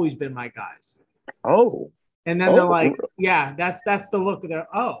always been my guys. Oh. And then they're like, yeah, that's the look of their,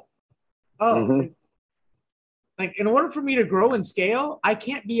 Mm-hmm. Like, in order for me to grow and scale, I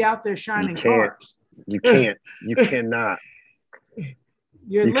can't be out there shining cars. You can't. You cannot.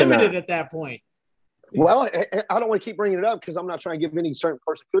 You're limited at that point. Well, I don't want to keep bringing it up because I'm not trying to give any certain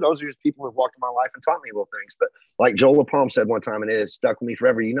person kudos. There's people who've walked in my life and taught me little things. But like Joel LaPalme said one time, and it has stuck with me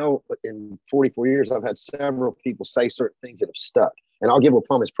forever. In 44 years, I've had several people say certain things that have stuck. And I'll give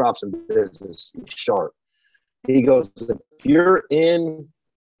LaPalme his props in business. He's sharp. He goes, if you're in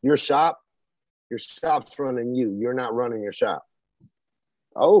your shop's running you. You're not running your shop.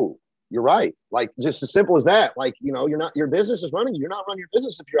 Oh, you're right. Like, just as simple as that. Like, your business is running you. You're not running your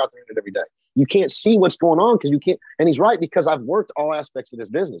business if you're out there in it every day. You can't see what's going on because you can't. And he's right, because I've worked all aspects of this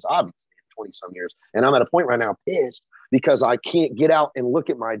business, obviously, in 20 some years. And I'm at a point right now pissed because I can't get out and look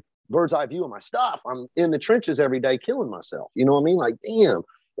at my bird's eye view of my stuff. I'm in the trenches every day killing myself. You know what I mean? Like, damn.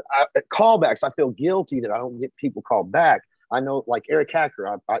 Callbacks, I feel guilty that I don't get people called back. I know like Eric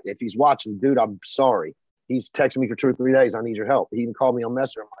Hacker, if he's watching, dude, I'm sorry. He's texting me for 2 or 3 days. I need your help. He even called me on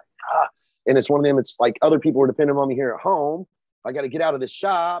Messenger. I'm like, and it's one of them. It's like other people are depending on me here at home. I got to get out of this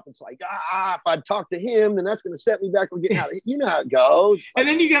shop. It's like, if I talk to him, then that's going to set me back from getting out. You know how it goes. And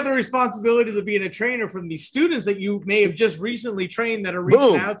then you got the responsibilities of being a trainer from these students that you may have just recently trained that are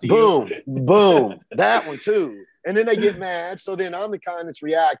reaching out to you. Boom. That one too. And then they get mad. So then I'm the kind that's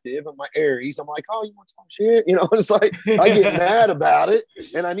reactive. I'm my Aries. I'm like, oh, you want to talk shit? You know, it's like I get mad about it,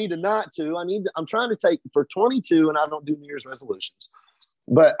 and I need to not to. I'm trying to take for 22, and I don't do New Year's resolutions.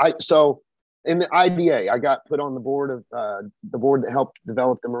 But in the IDA, I got put on the board that helped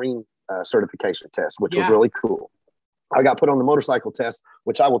develop the Marine certification test, which was really cool. I got put on the motorcycle test,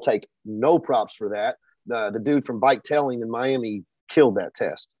 which I will take no props for that. The dude from Bike Telling in Miami killed that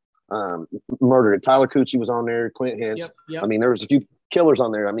test. Murdered it. Tyler Cucci was on there, Clint Hintz. Yep. I mean, there was a few killers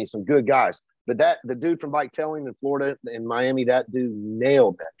on there. I mean, some good guys. But the dude from Bike Telling in Florida and Miami, that dude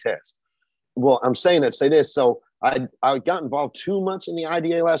nailed that test. Well, I'm saying that to say this. So I got involved too much in the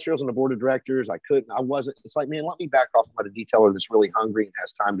IDA last year. I was on the board of directors. I wasn't. It's like, man, let me back off. I'm a detailer that's really hungry and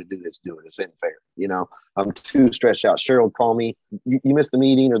has time to do this. Do it. It's isn't fair. You know, I'm too stressed out. Cheryl would call me. You missed the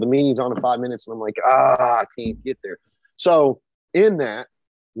meeting, or the meeting's on in 5 minutes. And I'm like, I can't get there. So in that,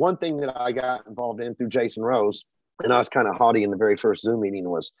 one thing that I got involved in through Jason Rose, and I was kind of haughty in the very first Zoom meeting,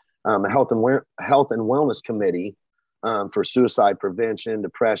 was a health and wellness committee for suicide prevention,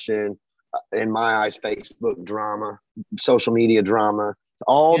 depression, in my eyes, Facebook drama, social media drama,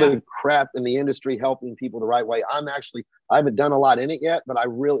 all the crap in the industry, helping people the right way. I haven't done a lot in it yet, but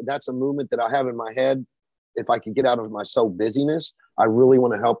that's a movement that I have in my head. If I could get out of my busyness, I really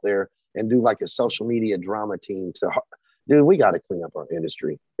want to help there and do like a social media drama team dude, we got to clean up our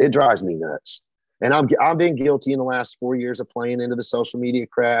industry. It drives me nuts. And I've been guilty in the last 4 years of playing into the social media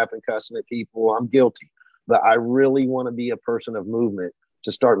crap and cussing at people. I'm guilty, but I really want to be a person of movement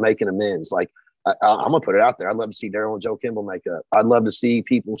to start making amends. Like I'm gonna put it out there. I'd love to see Daryl and Joe Kimball make up. I'd love to see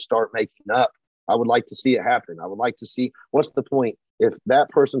people start making up. I would like to see it happen. I would like to see, what's the point if that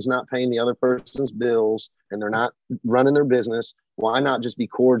person's not paying the other person's bills and they're not running their business? Why not just be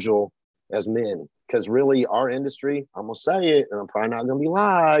cordial as men? Because really, our industry, I'm gonna say it, and I'm probably not gonna be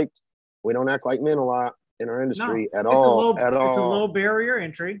liked. We don't act like men a lot in our industry at all. It's a low barrier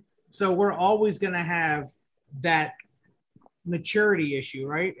entry, so we're always gonna have that maturity issue,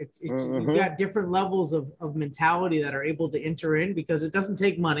 right? You've got different levels of mentality that are able to enter in because it doesn't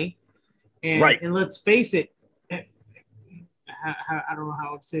take money, and let's face it, I don't know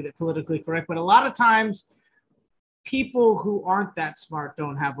how to say that politically correct, but a lot of times people who aren't that smart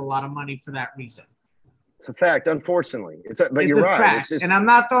don't have a lot of money for that reason. It's a fact, unfortunately. But you're right. Fact. And I'm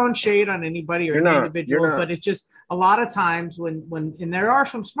not throwing shade on anybody or any individual, but it's just a lot of times when and there are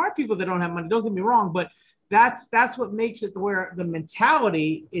some smart people that don't have money, don't get me wrong, but that's what makes it where the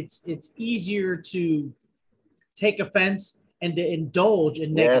mentality, it's easier to take offense and to indulge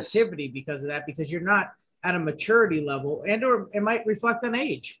in negativity because of that, because you're not at a maturity level, and or it might reflect on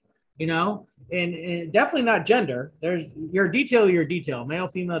age, you know, and definitely not gender. There's your detail, male,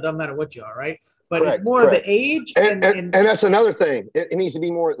 female, doesn't matter what you are, right? But it's more the age. And that's another thing. It needs to be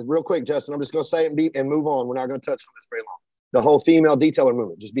more, real quick, Justin. I'm just going to say it and move on. We're not going to touch on this very long. The whole female detailer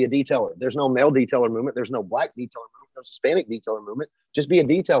movement, just be a detailer. There's no male detailer movement. There's no black detailer movement. There's Hispanic detailer movement. Just be a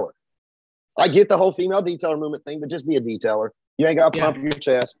detailer. I get the whole female detailer movement thing, but just be a detailer. You ain't got to pump your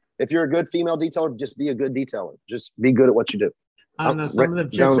chest. If you're a good female detailer, just be a good detailer. Just be good at what you do. I don't know. Some of them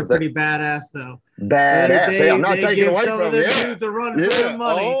chicks are pretty badass, though. Badass. I'm not taking away from them. Dudes are running for their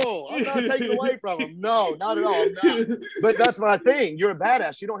money. Oh, I'm not taking away from them. No, not at all. No. But that's my thing. You're a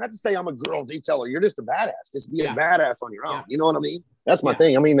badass. You don't have to say I'm a girl detailer. You're just a badass. Just be a badass on your own. Yeah. You know what I mean? That's my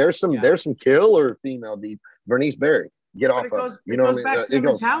thing. I mean, there's some killer female Bernice Berry. Get off of it. It goes back to the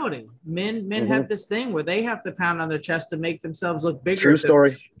mentality. Men have this thing where they have to pound on their chest to make themselves look bigger. True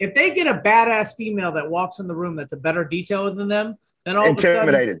story. If they get a badass female that walks in the room that's a better detailer than them, then all of a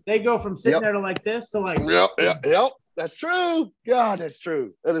sudden they go from sitting there to like this to like. Yep. That's true. God, that's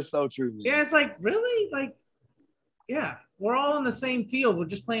true. That is so true. Man. Yeah, it's like, really? Like, yeah, we're all in the same field. We're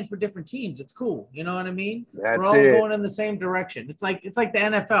just playing for different teams. It's cool. You know what I mean? We're all going in the same direction. It's like the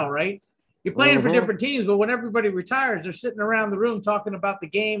NFL, right? You're playing for different teams, but when everybody retires, they're sitting around the room talking about the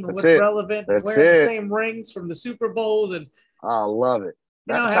game and what's relevant, and wearing the same rings from the Super Bowls. And I love it.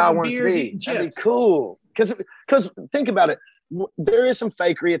 That's how I want to be. That'd be cool. Because think about it. There is some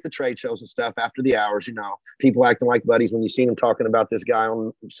fakery at the trade shows and stuff after the hours, you know, people acting like buddies when you see them talking about this guy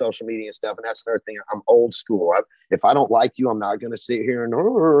on social media and stuff. And that's another thing. I'm old school. If I don't like you, I'm not going to sit here and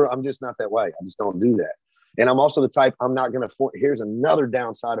I'm just not that way. I just don't do that. And I'm also the type, I'm not going to, here's another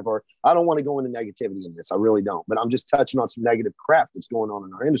downside of I don't want to go into negativity in this. I really don't. But I'm just touching on some negative crap that's going on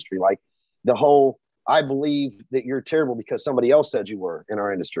in our industry. Like the whole, I believe that you're terrible because somebody else said you were in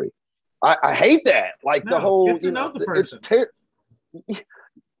our industry. I hate that. Like the whole, get to know the person.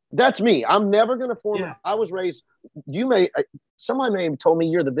 That's me. I'm never going to form. Yeah. I was raised, somebody may have told me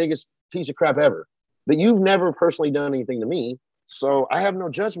you're the biggest piece of crap ever, but you've never personally done anything to me. So I have no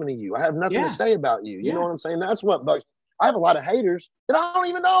judgment of you. I have nothing to say about you. You know what I'm saying? That's what bugs. I have a lot of haters that I don't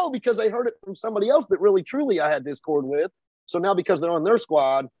even know because they heard it from somebody else that really, truly I had discord with. So now because they're on their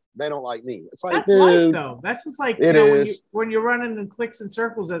squad, they don't like me. It's like, that's life, though. That's just like, you know, when you're running in clicks and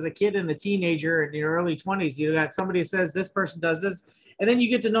circles as a kid and a teenager in your early 20s, you got somebody that says this person does this, and then you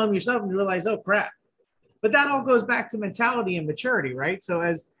get to know them yourself and you realize, oh, crap. But that all goes back to mentality and maturity, right? So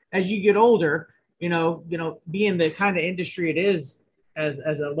as you get older, you know, being the kind of industry it is as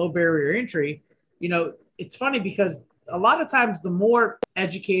a low barrier entry, you know, it's funny because a lot of times the more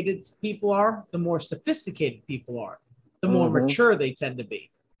educated people are, the more sophisticated people are, the more mature they tend to be.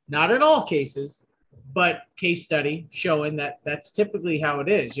 Not in all cases, but case study showing that that's typically how it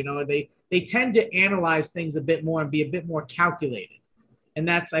is. You know, they tend to analyze things a bit more and be a bit more calculated. And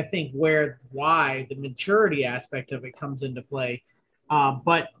that's, I think, why the maturity aspect of it comes into play.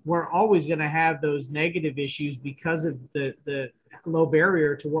 But we're always going to have those negative issues because of the low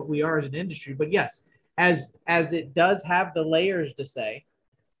barrier to what we are as an industry. But yes, as it does have the layers to say,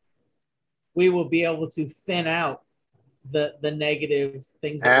 we will be able to thin out the negative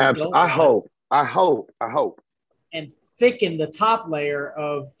things that we don't want. I hope. And thicken the top layer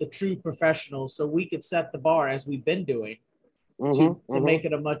of the true professionals so we could set the bar as we've been doing to make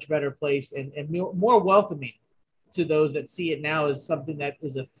it a much better place and more welcoming to those that see it now as something that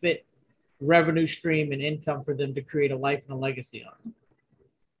is a fit revenue stream and income for them to create a life and a legacy on.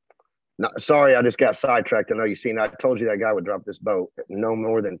 No, sorry, I just got sidetracked. I know you've seen, I told you that guy would drop this boat no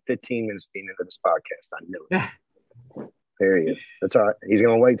more than 15 minutes being into this podcast. I knew it. There he is. That's all right. He's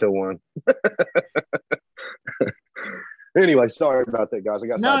going to wait till 1. Anyway, sorry about that, guys. I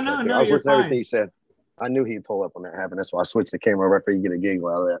got sidetracked. No, I was you're listening to fine. everything he said. I knew he'd pull up when that happened. That's why I switched the camera right for you to get a giggle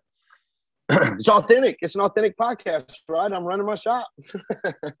out of that. It's authentic. It's an authentic podcast, right? I'm running my shop.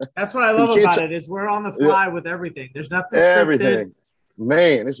 That's what I love about it is we're on the fly with everything. There's nothing everything. Scripted.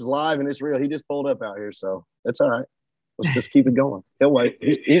 Man, this is live and it's real. He just pulled up out here, so that's all right. Let's just keep it going. He'll wait.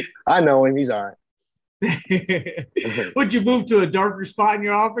 I know him. He's all right. Would you move to a darker spot in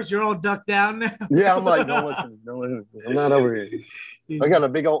your office? You're all ducked down now. Yeah, I'm like, don't listen. I'm not over here. I got a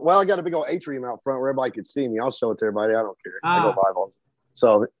big old atrium out front where everybody could see me. I'll show it to everybody. I don't care. I go live on.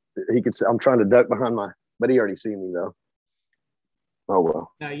 So he could. I'm trying to duck behind but he already seen me though. Oh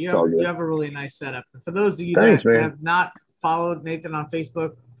well. No, you have a really nice setup. For those of you that have not followed Nathan on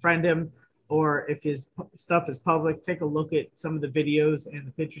Facebook, friend him, or if his stuff is public, take a look at some of the videos and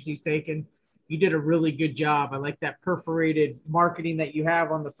the pictures he's taken. You did a really good job. I like that perforated marketing that you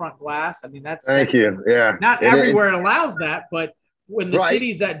have on the front glass. I mean, that's thank you. Yeah. Not everywhere allows that, but when the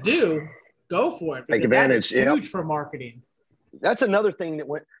cities that do, go for it. Take advantage. That is huge for marketing. That's another thing that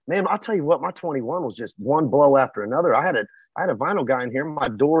went, man, I'll tell you what, my 21 was just one blow after another. I had a vinyl guy in here. My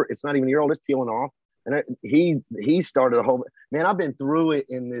door, it's not even a year old, it's peeling off. And he started a whole, man, I've been through it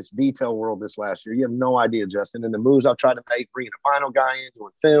in this detail world this last year. You have no idea, Justin. And the moves I've tried to make, bringing a vinyl guy in,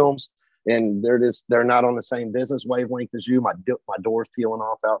 doing films, and they're not on the same business wavelength as you. My door's peeling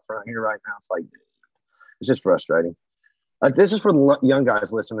off out front here right now. It's like, it's just frustrating. This is for the young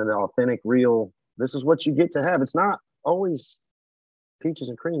guys listening to authentic, real. This is what you get to have. It's not always peaches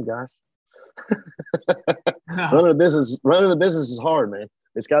and cream, guys. No. Running a business is hard, man.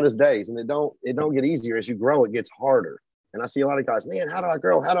 It's got its days, and it don't get easier as you grow. It gets harder. And I see a lot of guys, man, how do I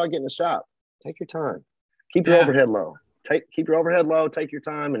grow? How do I get in the shop? Take your time. Keep your overhead low. Keep your overhead low. Take your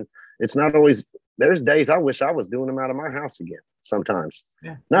time, and it's not always. There's days I wish I was doing them out of my house again. Sometimes,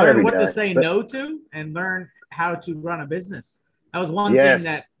 not every day. Learn what to say no to, and learn how to run a business. That was one thing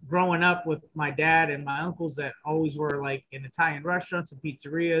that growing up with my dad and my uncles that always were like in Italian restaurants and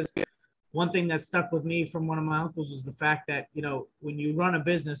pizzerias. One thing that stuck with me from one of my uncles was the fact that, you know, when you run a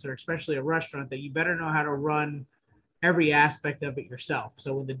business or especially a restaurant, that you better know how to run every aspect of it yourself.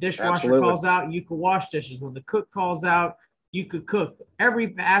 So when the dishwasher calls out, you can wash dishes. When the cook calls out, you could cook.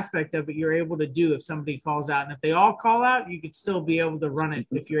 Every aspect of it you're able to do if somebody calls out. And if they all call out, you could still be able to run it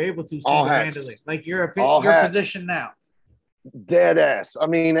if you're able to single-handedly, like your position now. Dead ass. I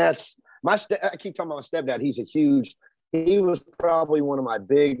mean, that's I keep talking about my stepdad. He was probably one of my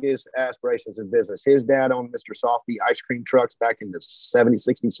biggest aspirations in business. His dad owned Mr. Softy ice cream trucks back in the 70s,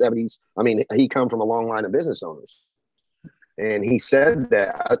 60s, 70s. I mean, he come from a long line of business owners. And he said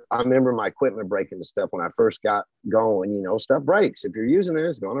that I remember my equipment breaking and stuff when I first got going. You know, stuff breaks. If you're using it,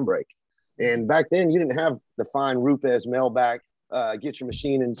 it's going to break. And back then, you didn't have the fine Rupes mailback, get your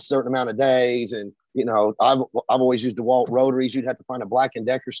machine in a certain amount of days. And, you know, I've always used DeWalt rotaries. You'd have to find a Black &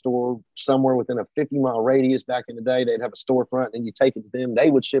 Decker store somewhere within a 50-mile radius. Back in the day, they'd have a storefront, and you take it to them.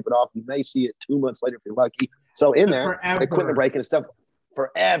 They would ship it off. You may see it 2 months later if you're lucky. So in that, equipment breaking and stuff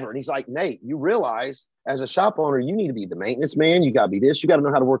forever. And he's like, Nate, you realize as a shop owner, you need to be the maintenance man. You got to be this. You got to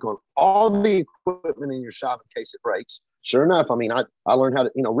know how to work on all the equipment in your shop in case it breaks. Sure enough, I mean, I learned how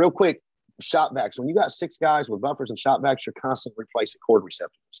to, you know, real quick, shop vacs. When you got 6 guys with buffers and shop vacs, you're constantly replacing cord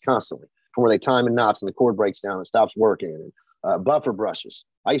receptacles, constantly, from where they time and knots and the cord breaks down and stops working. And buffer brushes.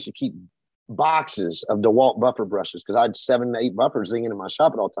 I used to keep boxes of DeWalt buffer brushes because I had 7 to 8 buffers zinging in my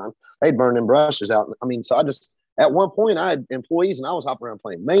shop at all times. They'd burn them brushes out. I mean, so at one point I had employees and I was hopping around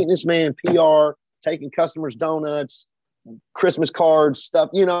playing maintenance man, PR, taking customers donuts, Christmas cards, stuff,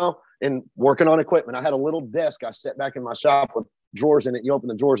 you know, and working on equipment. I had a little desk I set back in my shop with drawers in it. You open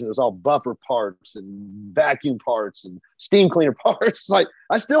the drawers and it was all buffer parts and vacuum parts and steam cleaner parts. It's like,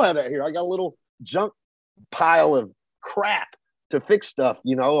 I still have that here. I got a little junk pile of crap to fix stuff,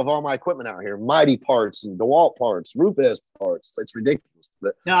 you know, of all my equipment out here. Mighty parts and DeWalt parts, Rupes parts. It's ridiculous.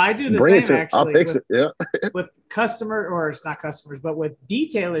 But no, I do the same actually. I'll fix it. Yeah. With customer, or it's not customers, but with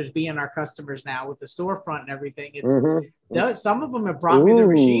detailers being our customers now with the storefront and everything, it's some of them have brought me their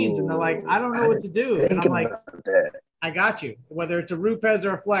machines and they're like, I don't know what to do. And I'm like, I got you. Whether it's a Rupes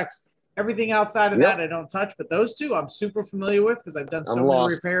or a Flex, everything outside of that I don't touch, but those two I'm super familiar with because I've done so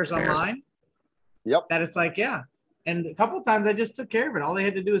many repairs online. Yep. That it's like, yeah. And a couple of times I just took care of it. All they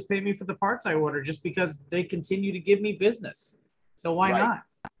had to do is pay me for the parts I ordered just because they continue to give me business. So why not?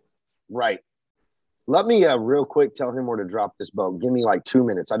 Right. Let me real quick tell him where to drop this boat. Give me like 2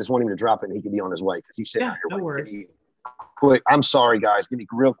 minutes. I just want him to drop it and he can be on his way because he's sitting here. No worries. Quick. I'm sorry, guys. Give me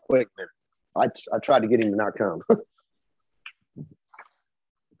a real quick minute. I tried to get him to not come.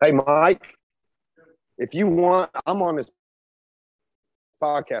 Hey, Mike, if you want, I'm on this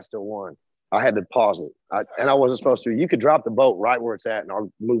podcast till 1. I had to pause it, and I wasn't supposed to. You could drop the boat right where it's at, and I'll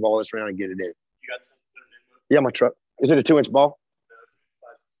move all this around and get it in. You got something to put it in? Yeah, my truck. Is it a 2-inch ball?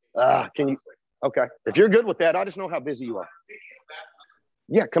 Can you? Okay. If you're good with that, I just know how busy you are.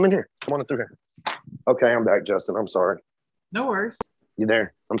 Yeah, come in here. Come on through here. Okay, I'm back, Justin. I'm sorry. No worries. You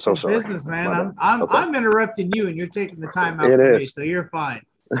there? I'm so sorry. Business, man. I'm interrupting you, and you're taking the time out for me, so you're fine.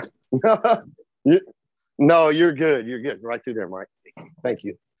 No, you're good. You're good. Right through there, Mike. Thank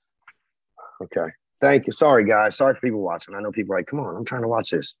you. Okay. Thank you. Sorry, guys. Sorry for people watching. I know people are like, come on, I'm trying to watch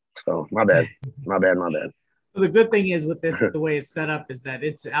this. So my bad. My bad. Well, the good thing is with this, the way it's set up is that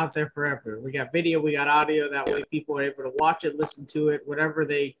it's out there forever. We got video, we got audio. That way people are able to watch it, listen to it, whatever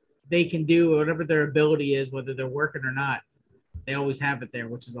they can do, whatever their ability is, whether they're working or not. They always have it there,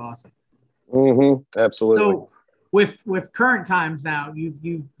 which is awesome. Absolutely. So with current times now,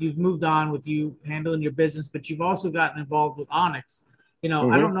 you've moved on with you handling your business, but you've also gotten involved with Onyx. You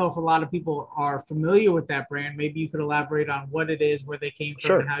know, I don't know if a lot of people are familiar with that brand. Maybe you could elaborate on what it is, where they came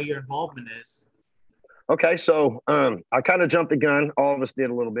from, and how your involvement is. Okay, so I kind of jumped the gun. All of us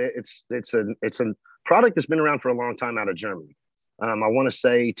did a little bit. It's a product that's been around for a long time out of Germany. I want to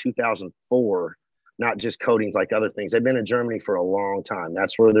say 2004. Not just coatings like other things. They've been in Germany for a long time.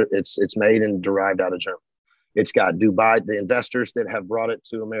 That's where it's made and derived out of Germany. It's got Dubai. The investors that have brought it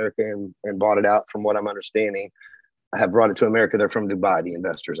to America and bought it out, from what I'm understanding, have brought it to America. They're from Dubai. The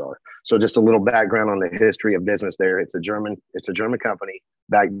investors are. So just a little background on the history of business there. It's a German company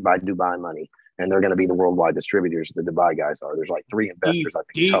backed by Dubai money, and they're going to be the worldwide distributors. The Dubai guys are. There's like 3 investors. I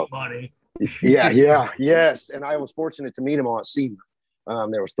think. Deep money. Yes. And I was fortunate to meet them all at SEMA.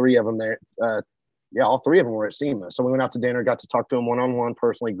 There was 3 of them there. All 3 of them were at SEMA. So we went out to dinner, got to talk to them one-on-one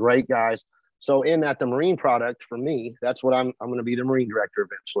personally. Great guys. So in that, the marine product for me, that's what I'm going to be the marine director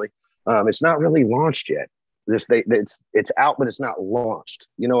eventually. It's not really launched yet. It's out, but it's not launched.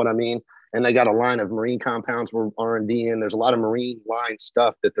 You know what I mean? And they got a line of marine compounds we're R&D in. There's a lot of marine line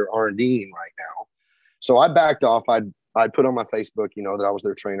stuff that they're R&Ding right now. So I backed off. I'd put on my Facebook, you know, that I was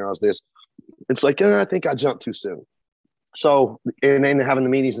their trainer. I was this. It's like, I think I jumped too soon. So, and then having the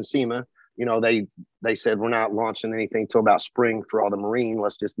meetings in SEMA, you know, they said, we're not launching anything till about spring for all the marine.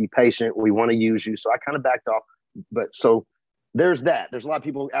 Let's just be patient. We want to use you. So I kind of backed off. But so there's that. There's a lot of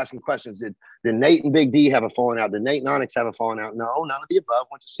people asking questions. Did Nate and Big D have a falling out? Did Nate and Onyx have a falling out? No, none of the above.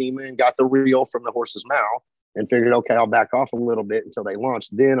 Went to SEMA and got the reel from the horse's mouth and figured, okay, I'll back off a little bit until they launch.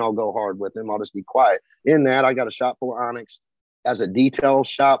 Then I'll go hard with them. I'll just be quiet. In that, I got a shop full of Onyx. As a detail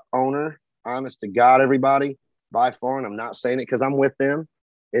shop owner, honest to God, everybody, by far, and I'm not saying it because I'm with them,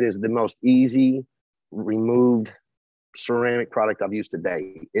 it is the most easy removed ceramic product I've used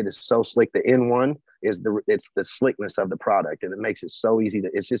today. It is so slick. The N1 is it's the slickness of the product, and it makes it so easy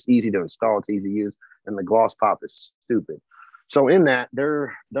it's just easy to install. It's easy to use, and the gloss pop is stupid. So in that,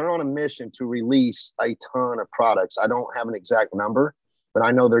 they're on a mission to release a ton of products. I don't have an exact number, but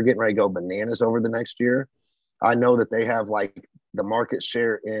I know they're getting ready to go bananas over the next year. I know that they have like the market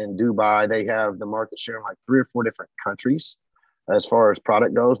share in Dubai. They have the market share in like 3 or 4 different countries. As far as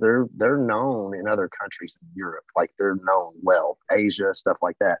product goes, they're known in other countries in Europe. Like they're known well, Asia, stuff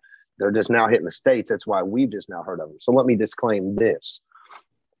like that. They're just now hitting the States. That's why we've just now heard of them. So let me disclaim this.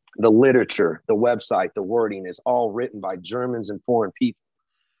 The literature, the website, the wording is all written by Germans and foreign people.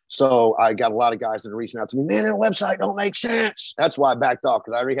 So I got a lot of guys that are reaching out to me, man, their website don't make sense. That's why I backed off,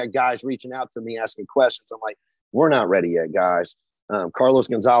 because I already had guys reaching out to me asking questions. I'm like, we're not ready yet, guys. Carlos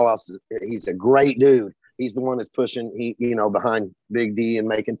Gonzalez, he's a great dude. He's the one that's pushing, behind Big D and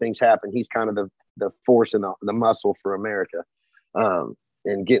making things happen. He's kind of the force and the muscle for America,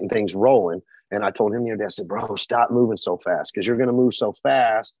 and getting things rolling. And I told him the other day, I said, bro, stop moving so fast, because you're going to move so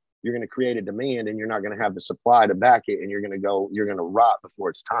fast. You're going to create a demand, and you're not going to have the supply to back it. And you're going to rot before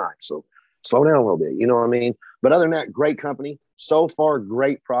it's time. So slow down a little bit. You know what I mean? But other than that, great company. So far,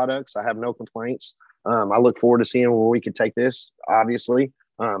 great products. I have no complaints. I look forward to seeing where we can take this. Obviously,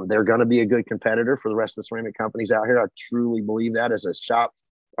 they're going to be a good competitor for the rest of the ceramic companies out here. I truly believe that. As a shop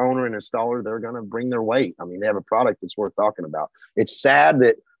owner and installer, they're going to bring their weight. I mean, they have a product that's worth talking about. It's sad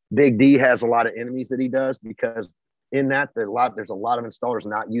that Big D has a lot of enemies that he does, because in that there's a lot of installers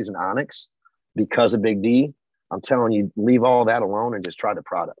not using Onyx because of Big D. I'm telling you, leave all that alone and just try the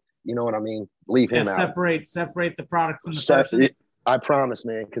product. You know what I mean? Leave him out. Separate the product from the person. I promise,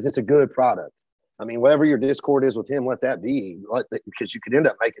 man, because it's a good product. I mean, whatever your discord is with him, let that be, because you could end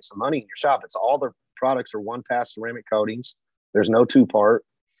up making some money in your shop. It's all the products are one pass ceramic coatings. There's no 2-part.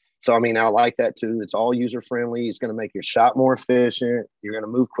 So, I mean, I like that too. It's all user-friendly. It's going to make your shop more efficient. You're going to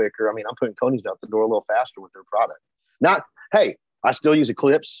move quicker. I mean, I'm putting coatings out the door a little faster with their product. Hey, I still use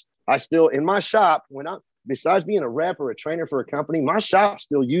Eclipse. In my shop, besides being a rep or a trainer for a company, my shop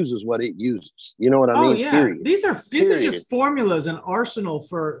still uses what it uses. You know what I mean? Oh, yeah. Period. These are just formulas and arsenal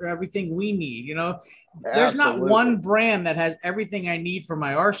for everything we need. There's not one brand that has everything I need for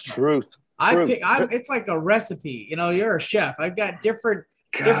my arsenal. Truth. It's like a recipe. You're a chef. I've got different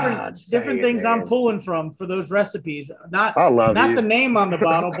things I'm pulling from for those recipes. Not the name on the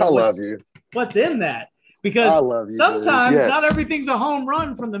bottle, but what's in that. Because sometimes not everything's a home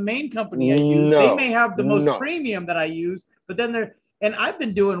run from the main company I use. They may have the most premium that I use, but then and I've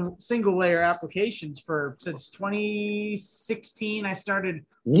been doing single layer applications since 2016. I started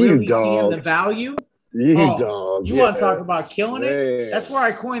really seeing the value. You want to talk about killing it? That's where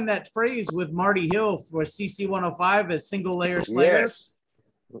I coined that phrase with Marty Hill for CC105 as single layer slayer. Yes.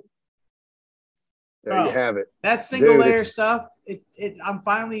 There you have it. That single layer stuff, I'm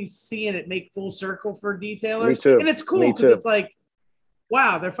finally seeing it make full circle for detailers. Me too. And it's cool because it's like,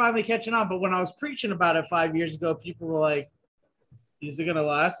 wow, they're finally catching on. But when I was preaching about it 5 years ago, people were like, is it going to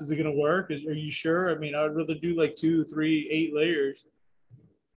last? Is it going to work? Are you sure? I mean, I would rather do like 2, 3, 8 layers.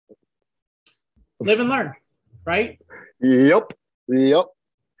 Live and learn, right? Yep.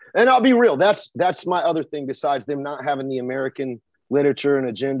 And I'll be real. That's my other thing, besides them not having the American literature and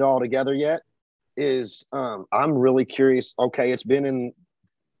agenda all together yet, is I'm really curious. Okay, it's been in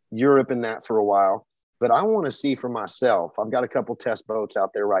Europe and that for a while, but I want to see for myself. I've got a couple test boats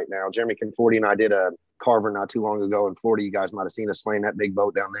out there right now. Jeremy Conforti and I did a Carver not too long ago in Florida. You guys might have seen us slaying that big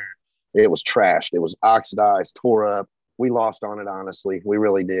boat down there. It was trashed. It was oxidized, tore up. We lost on it, honestly. We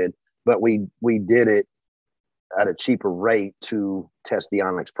really did. But we did it at a cheaper rate to test the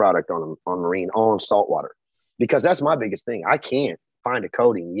Onyx product on marine, on saltwater, because that's my biggest thing. I can't find a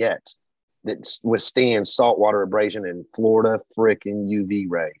coating yet that withstands saltwater abrasion in Florida freaking UV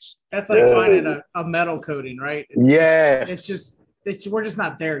rays. That's like finding a metal coating, right? We're just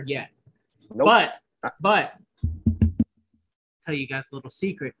not there yet. Nope. But tell you guys a little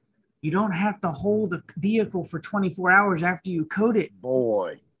secret. You don't have to hold a vehicle for 24 hours after you coat it.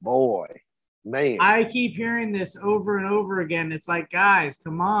 Boy, man. I keep hearing this over and over again. It's like, guys,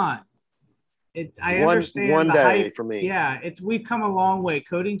 come on. I understand one the day hype. for me. Yeah, we've come a long way.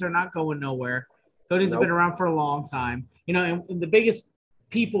 Coatings are not going nowhere. Coatings have been around for a long time. And the biggest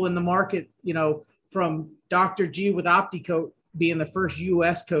people in the market, from Dr. G with OptiCoat being the first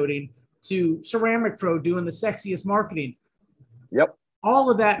US coating to Ceramic Pro doing the sexiest marketing. Yep.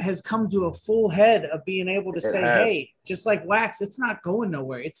 All of that has come to a full head of being able to say, hey, just like wax, it's not going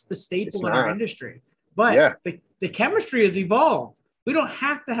nowhere. It's the staple in our industry. But the chemistry has evolved. We don't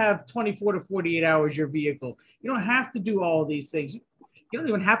have to have 24 to 48 hours your vehicle. You don't have to do all these things. You don't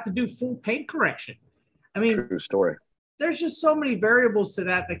even have to do full paint correction. I mean, true story. there's just so many variables to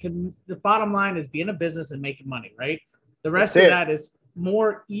that can, the bottom line is being a business and making money, right? The rest of that is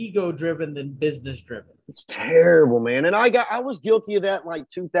more ego driven than business driven. It's terrible, man. And I was guilty of that in like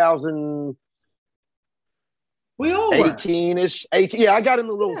 2000. We all 18-ish, 18. Yeah, I got in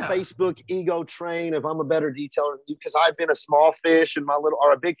the little Facebook ego train of I'm a better detailer than you because I've been a small fish in my little,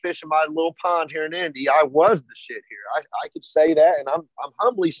 or a big fish in my little pond here in Indy. I was the shit here. I could say that, and I'm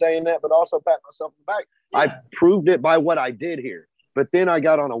humbly saying that, but also patting myself on the back. Yeah. I proved it by what I did here. But then I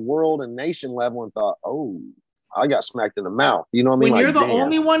got on a world and nation level and thought, oh, I got smacked in the mouth. You know what I mean? When you're the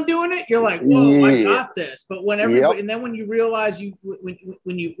only one doing it, you're like, whoa, I got this. But when everybody, and then when you realize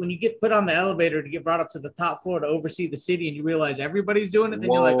when you get put on the elevator to get brought up to the top floor to oversee the city, and you realize everybody's doing it, then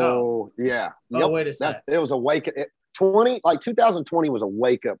you're like, oh, yeah. Oh, wait a second. It was a 2020 was a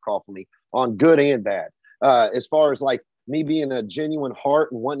wake up call for me on good and bad. As far as like me being a genuine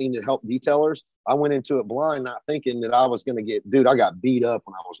heart and wanting to help detailers, I went into it blind, not thinking that I was going to get, dude, I got beat up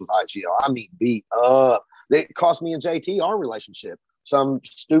when I was with IGL. I mean, beat up. It cost me and JT our relationship. Some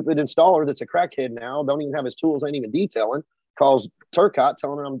stupid installer that's a crackhead now, don't even have his tools, ain't even detailing, calls Turcotte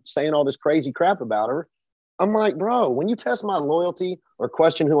telling her I'm saying all this crazy crap about her. I'm like, bro, when you test my loyalty or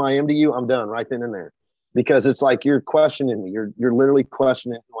question who I am to you, I'm done right then and there. Because it's like you're questioning me. You're literally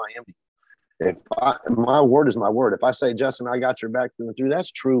questioning who I am to you. My word is my word. If I say, Justin, I got your back through and through, that's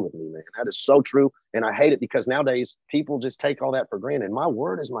true with me, man. That is so true. And I hate it because nowadays people just take all that for granted. My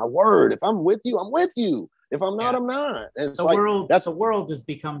word is my word. If I'm with you, I'm with you. If I'm not, I'm not. And it's the world has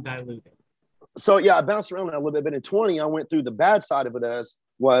become diluted. So yeah, I bounced around that a little bit. But in 20, I went through the bad side of it as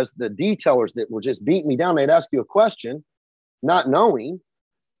was the detailers that were just beating me down. They'd ask you a question, not knowing,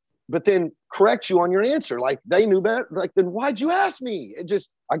 but then correct you on your answer. Like they knew better. Like, then why'd you ask me?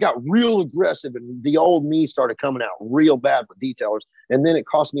 I got real aggressive and the old me started coming out real bad with detailers. And then it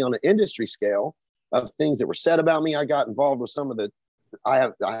cost me on an industry scale of things that were said about me. I got involved with some of the, I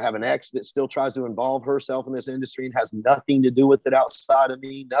have an ex that still tries to involve herself in this industry and has nothing to do with it outside of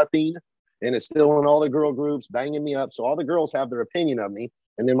me, nothing. And it's still in all the girl groups banging me up. So all the girls have their opinion of me.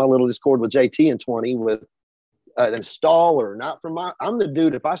 And then my little discord with JT in 20 with an installer, not from I'm the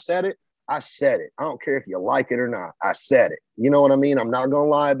dude. If I said it, I said it. I don't care if you like it or not. I said it. You know what I mean? I'm not going to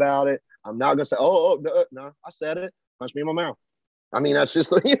lie about it. I'm not going to say, no, I said it. Punch me in my mouth. I mean, that's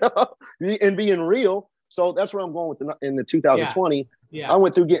just, and being real. So that's where I'm going with in the 2020. Yeah. I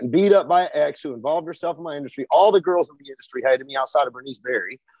went through getting beat up by an ex who involved herself in my industry. All the girls in the industry hated me outside of Bernice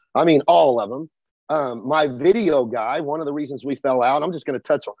Berry. I mean, all of them. My video guy, one of the reasons we fell out, I'm just going to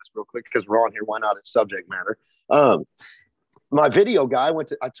touch on this real quick because we're on here. Why not? It's subject matter. My video guy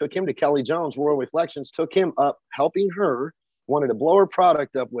I took him to Kelly Jones, World Reflections, took him up, helping her, wanted to blow her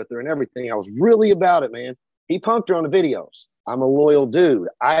product up with her and everything. I was really about it, man. He punked her on the videos. I'm a loyal dude.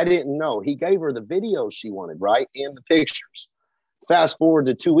 I didn't know. He gave her the videos she wanted, right? And the pictures. Fast forward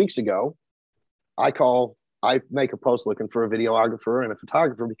to 2 weeks ago, I make a post looking for a videographer and a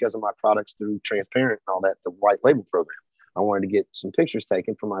photographer because of my products through Transparent and all that, the white label program. I wanted to get some pictures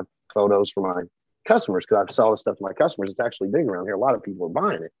taken for my photos for my customers because I sell this stuff to my customers. It's actually big around here. A lot of people are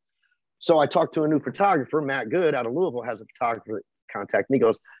buying it. So I talked to a new photographer, Matt Good out of Louisville, has a photographer that contacted me. He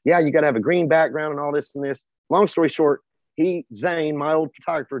goes, yeah, you got to have a green background and all this and this. Long story short, Zane, my old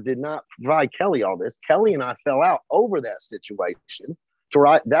photographer, did not provide Kelly all this. Kelly and I fell out over that situation.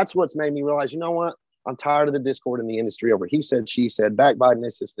 That's what's made me realize, you know what? I'm tired of the discord in the industry over he said, she said, backbiting,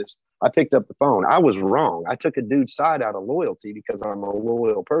 this. I picked up the phone. I was wrong. I took a dude's side out of loyalty because I'm a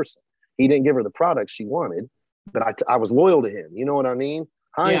loyal person. He didn't give her the product she wanted, but I was loyal to him. You know what I mean?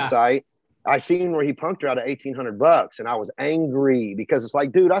 Hindsight, I seen where he punked her out of $1,800 and I was angry because it's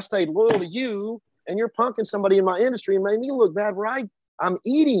like, dude, I stayed loyal to you and you're punking somebody in my industry and made me look bad, right? I'm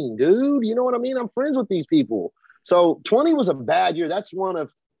eating, dude. You know what I mean? I'm friends with these people. So 20 was a bad year. I'm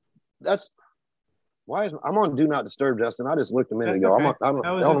on Do Not Disturb, Justin. I just looked a minute ago.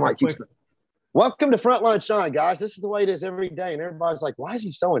 Okay. Welcome to Frontline Shine, guys. This is the way it is every day. And everybody's like, why is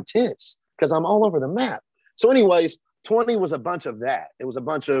he so intense? Because I'm all over the map. So anyways, 20 was a bunch of that. It was a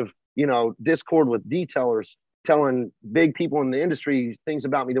bunch of, discord with detailers telling big people in the industry things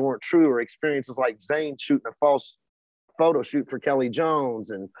about me that weren't true, or experiences like Zane shooting a false photo shoot for Kelly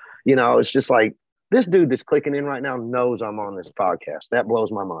Jones. And, it's just like, this dude that's clicking in right now knows I'm on this podcast. That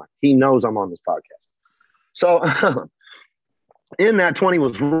blows my mind. He knows I'm on this podcast. So in that 20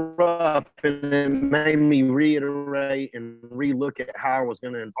 was rough, and it made me reiterate and relook at how I was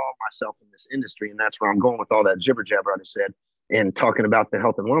going to involve myself in this industry. And that's where I'm going with all that jibber jabber I just said and talking about the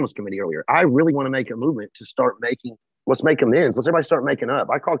Health and Wellness Committee earlier. I really want to make a movement to start let's make amends. Let's everybody start making up.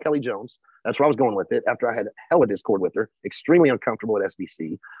 I called Kelly Jones. That's where I was going with it after I had hella discord with her, extremely uncomfortable at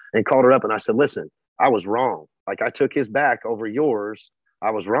SBC, and called her up and I said, listen, I was wrong. Like I took his back over yours. I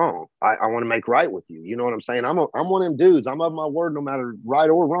was wrong. I want to make right with you. You know what I'm saying? I'm one of them dudes. I'm of my word, no matter right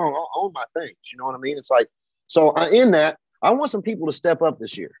or wrong. I'll own my things. You know what I mean? It's like, so in that, I want some people to step up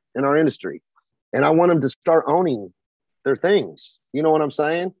this year in our industry, and I want them to start owning their things. You know what I'm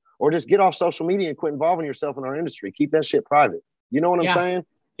saying? Or just get off social media and quit involving yourself in our industry. Keep that shit private. You know what I'm saying?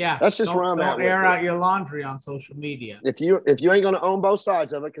 Yeah. That's just where I'm at. Don't air out your laundry on social media. If you ain't going to own both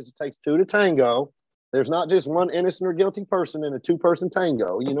sides of it, because it takes two to tango. There's not just one innocent or guilty person in a two-person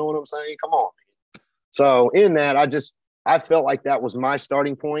tango. You know what I'm saying? Come on. So in that, I felt like that was my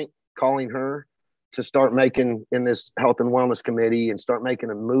starting point, calling her to start making in this health and wellness committee and start making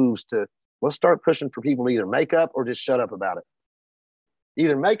the moves to, let's start pushing for people to either make up or just shut up about it.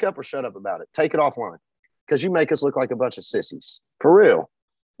 Either make up or shut up about it. Take it offline. Because you make us look like a bunch of sissies. For real.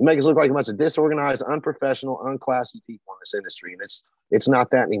 You make us look like a bunch of disorganized, unprofessional, unclassy people in this industry. And it's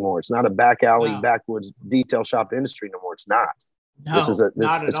not that anymore. It's not a back alley, backwoods detail shop industry no more. It's not. No,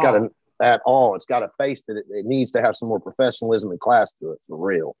 it's got a face that it needs to have some more professionalism and class to it, for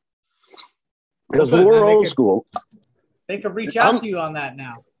real. Because we're old school. They could reach out to you on that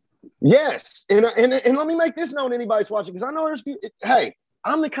now. Yes. And let me make this known to anybody's watching, because I know hey,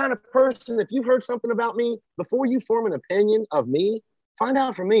 I'm the kind of person, if you've heard something about me, before you form an opinion of me, find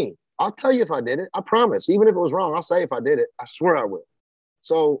out from me. I'll tell you if I did it. I promise. Even if it was wrong, I'll say if I did it. I swear I will.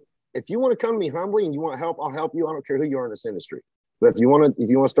 So if you want to come to me humbly and you want help, I'll help you. I don't care who you are in this industry. But if you want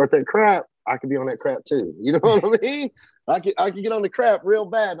to start that crap, I could be on that crap too. You know what I mean? I could get on the crap real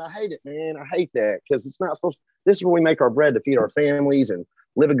bad, and I hate it, man. I hate that, because it's not supposed to. This is where we make our bread to feed our families and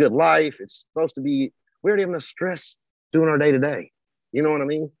live a good life. It's supposed to be. We already have enough stress doing our day to day. You know what I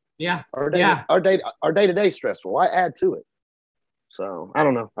mean? Yeah. Our day to day stressful. Why add to it? So I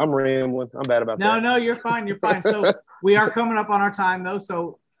don't know. I'm rambling. I'm bad about that. No, you're fine. You're fine. So we are coming up on our time though.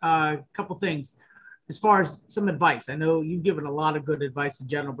 So a couple things. As far as some advice, I know you've given a lot of good advice in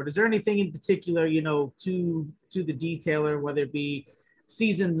general, but is there anything in particular, to the detailer, whether it be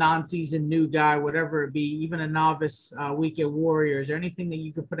seasoned, non-seasoned, new guy, whatever it be, even a novice weekend warrior, is there anything that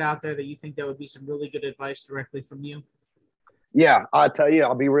you could put out there that you think that would be some really good advice directly from you? Yeah, I tell you,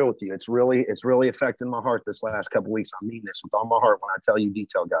 I'll be real with you. It's really affecting my heart this last couple of weeks. I mean this with all my heart when I tell you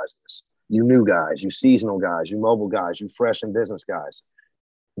detail guys this. You new guys, you seasonal guys, you mobile guys, you fresh in business guys.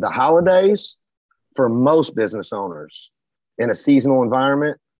 The holidays, for most business owners in a seasonal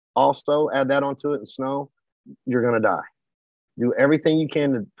environment, also add that onto it in snow, you're going to die. Do everything you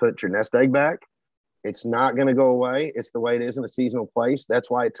can to put your nest egg back. It's not going to go away. It's the way it is in a seasonal place.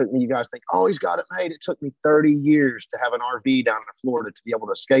 That's why it took me, you guys think, oh, he's got it made. It took me 30 years to have an RV down in Florida to be able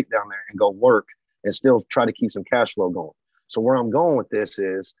to escape down there and go work and still try to keep some cash flow going. So where I'm going with this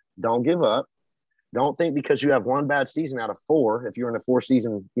is, don't give up. Don't think because you have one bad season out of four, if you're in a four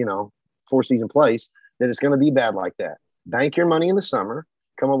season place, that it's going to be bad like that. Bank your money in the summer.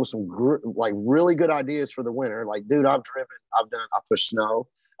 Come up with some really good ideas for the winter. Like, dude, I pushed snow.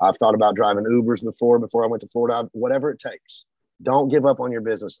 I've thought about driving Ubers before I went to Florida, whatever it takes. Don't give up on your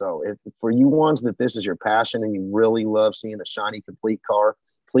business, though. If for you ones that this is your passion and you really love seeing a shiny, complete car,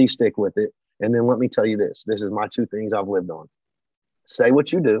 please stick with it. And then let me tell you this. This is my two things I've lived on. Say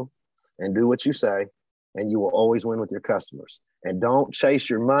what you do and do what you say, and you will always win with your customers. And don't chase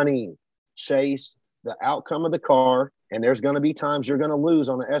your money. Chase the outcome of the car, and there's going to be times you're going to lose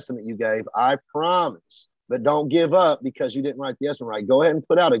on the estimate you gave. I promise. But don't give up because you didn't write the estimate right. Go ahead and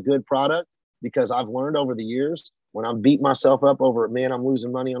put out a good product, because I've learned over the years when I'm beating myself up over, man, I'm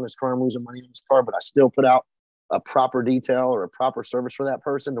losing money on this car, but I still put out a proper detail or a proper service for that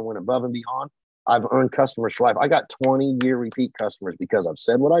person and went above and beyond. I've earned customers for life. I got 20-year repeat customers because I've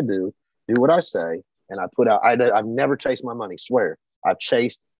said what I do what I say, and I put out, I've never chased my money, swear. I've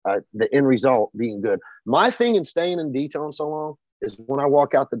chased the end result being good. My thing in staying in detailing so long is when I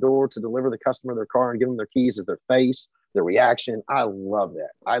walk out the door to deliver the customer their car and give them their keys, is their face, their reaction. I love that.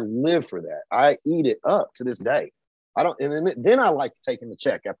 I live for that. I eat it up to this day. Then I like taking the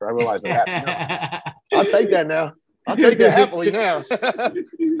check after I realize that happened. No, I'll take that now. I'll take that happily now.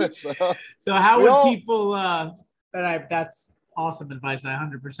 So how would people, that's awesome advice. I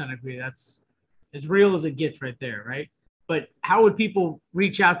 100% agree. That's as real as it gets right there, right? But how would people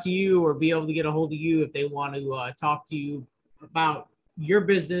reach out to you or be able to get a hold of you if they want to talk to you about your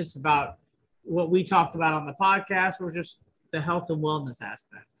business, about what we talked about on the podcast, or just the health and wellness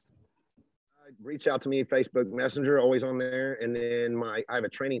aspect? Reach out to me, Facebook Messenger, always on there. And then I have a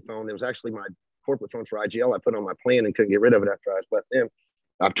training phone. It was actually my corporate phone for IGL. I put on my plan and couldn't get rid of it after I left them.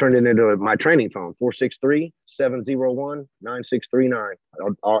 I've turned it into my training phone, 463-701-9639.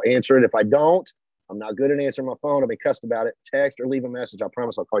 I'll answer it. If I don't, I'm not good at answering my phone. I've been cussed about it. Text or leave a message. I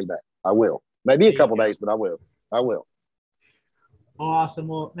promise I'll call you back. I will. Maybe a couple days, but I will. I will. Awesome.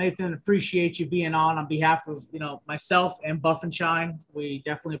 Well, Nathan, appreciate you being on behalf of, myself and Buff and Shine. We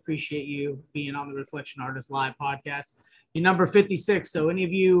definitely appreciate you being on the Reflection Artist Live podcast. You're number 56. So any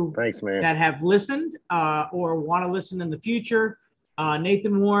of you Thanks, man, that have listened or want to listen in the future,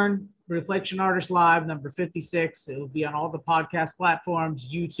 Nathan Warren, Reflection Artist Live, number 56. It will be on all the podcast platforms,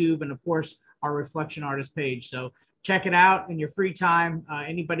 YouTube, and of course our Reflection Artist page. So check it out in your free time.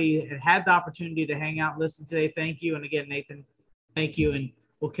 Anybody that had the opportunity to hang out and listen today, thank you. And again, Nathan, thank you, and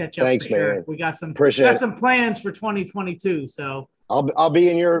we'll catch up. Thanks, for sure. man. We got some plans for 2022. So I'll be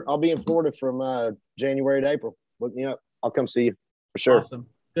in Florida from January to April. Look me up. I'll come see you for sure. Awesome.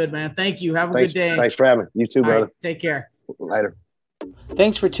 Good, man. Thank you. Have a good day. Thanks for having me. You too, brother. Right, take care. Later.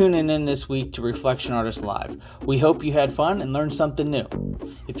 Thanks for tuning in this week to Reflection Artist Live. We hope you had fun and learned something new.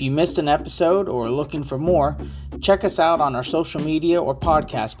 If you missed an episode or are looking for more, check us out on our social media or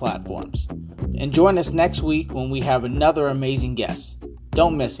podcast platforms. And join us next week when we have another amazing guest.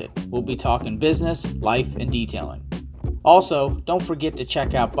 Don't miss it. We'll be talking business, life, and detailing. Also, don't forget to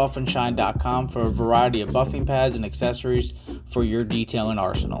check out buffandshine.com for a variety of buffing pads and accessories for your detailing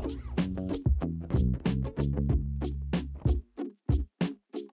arsenal.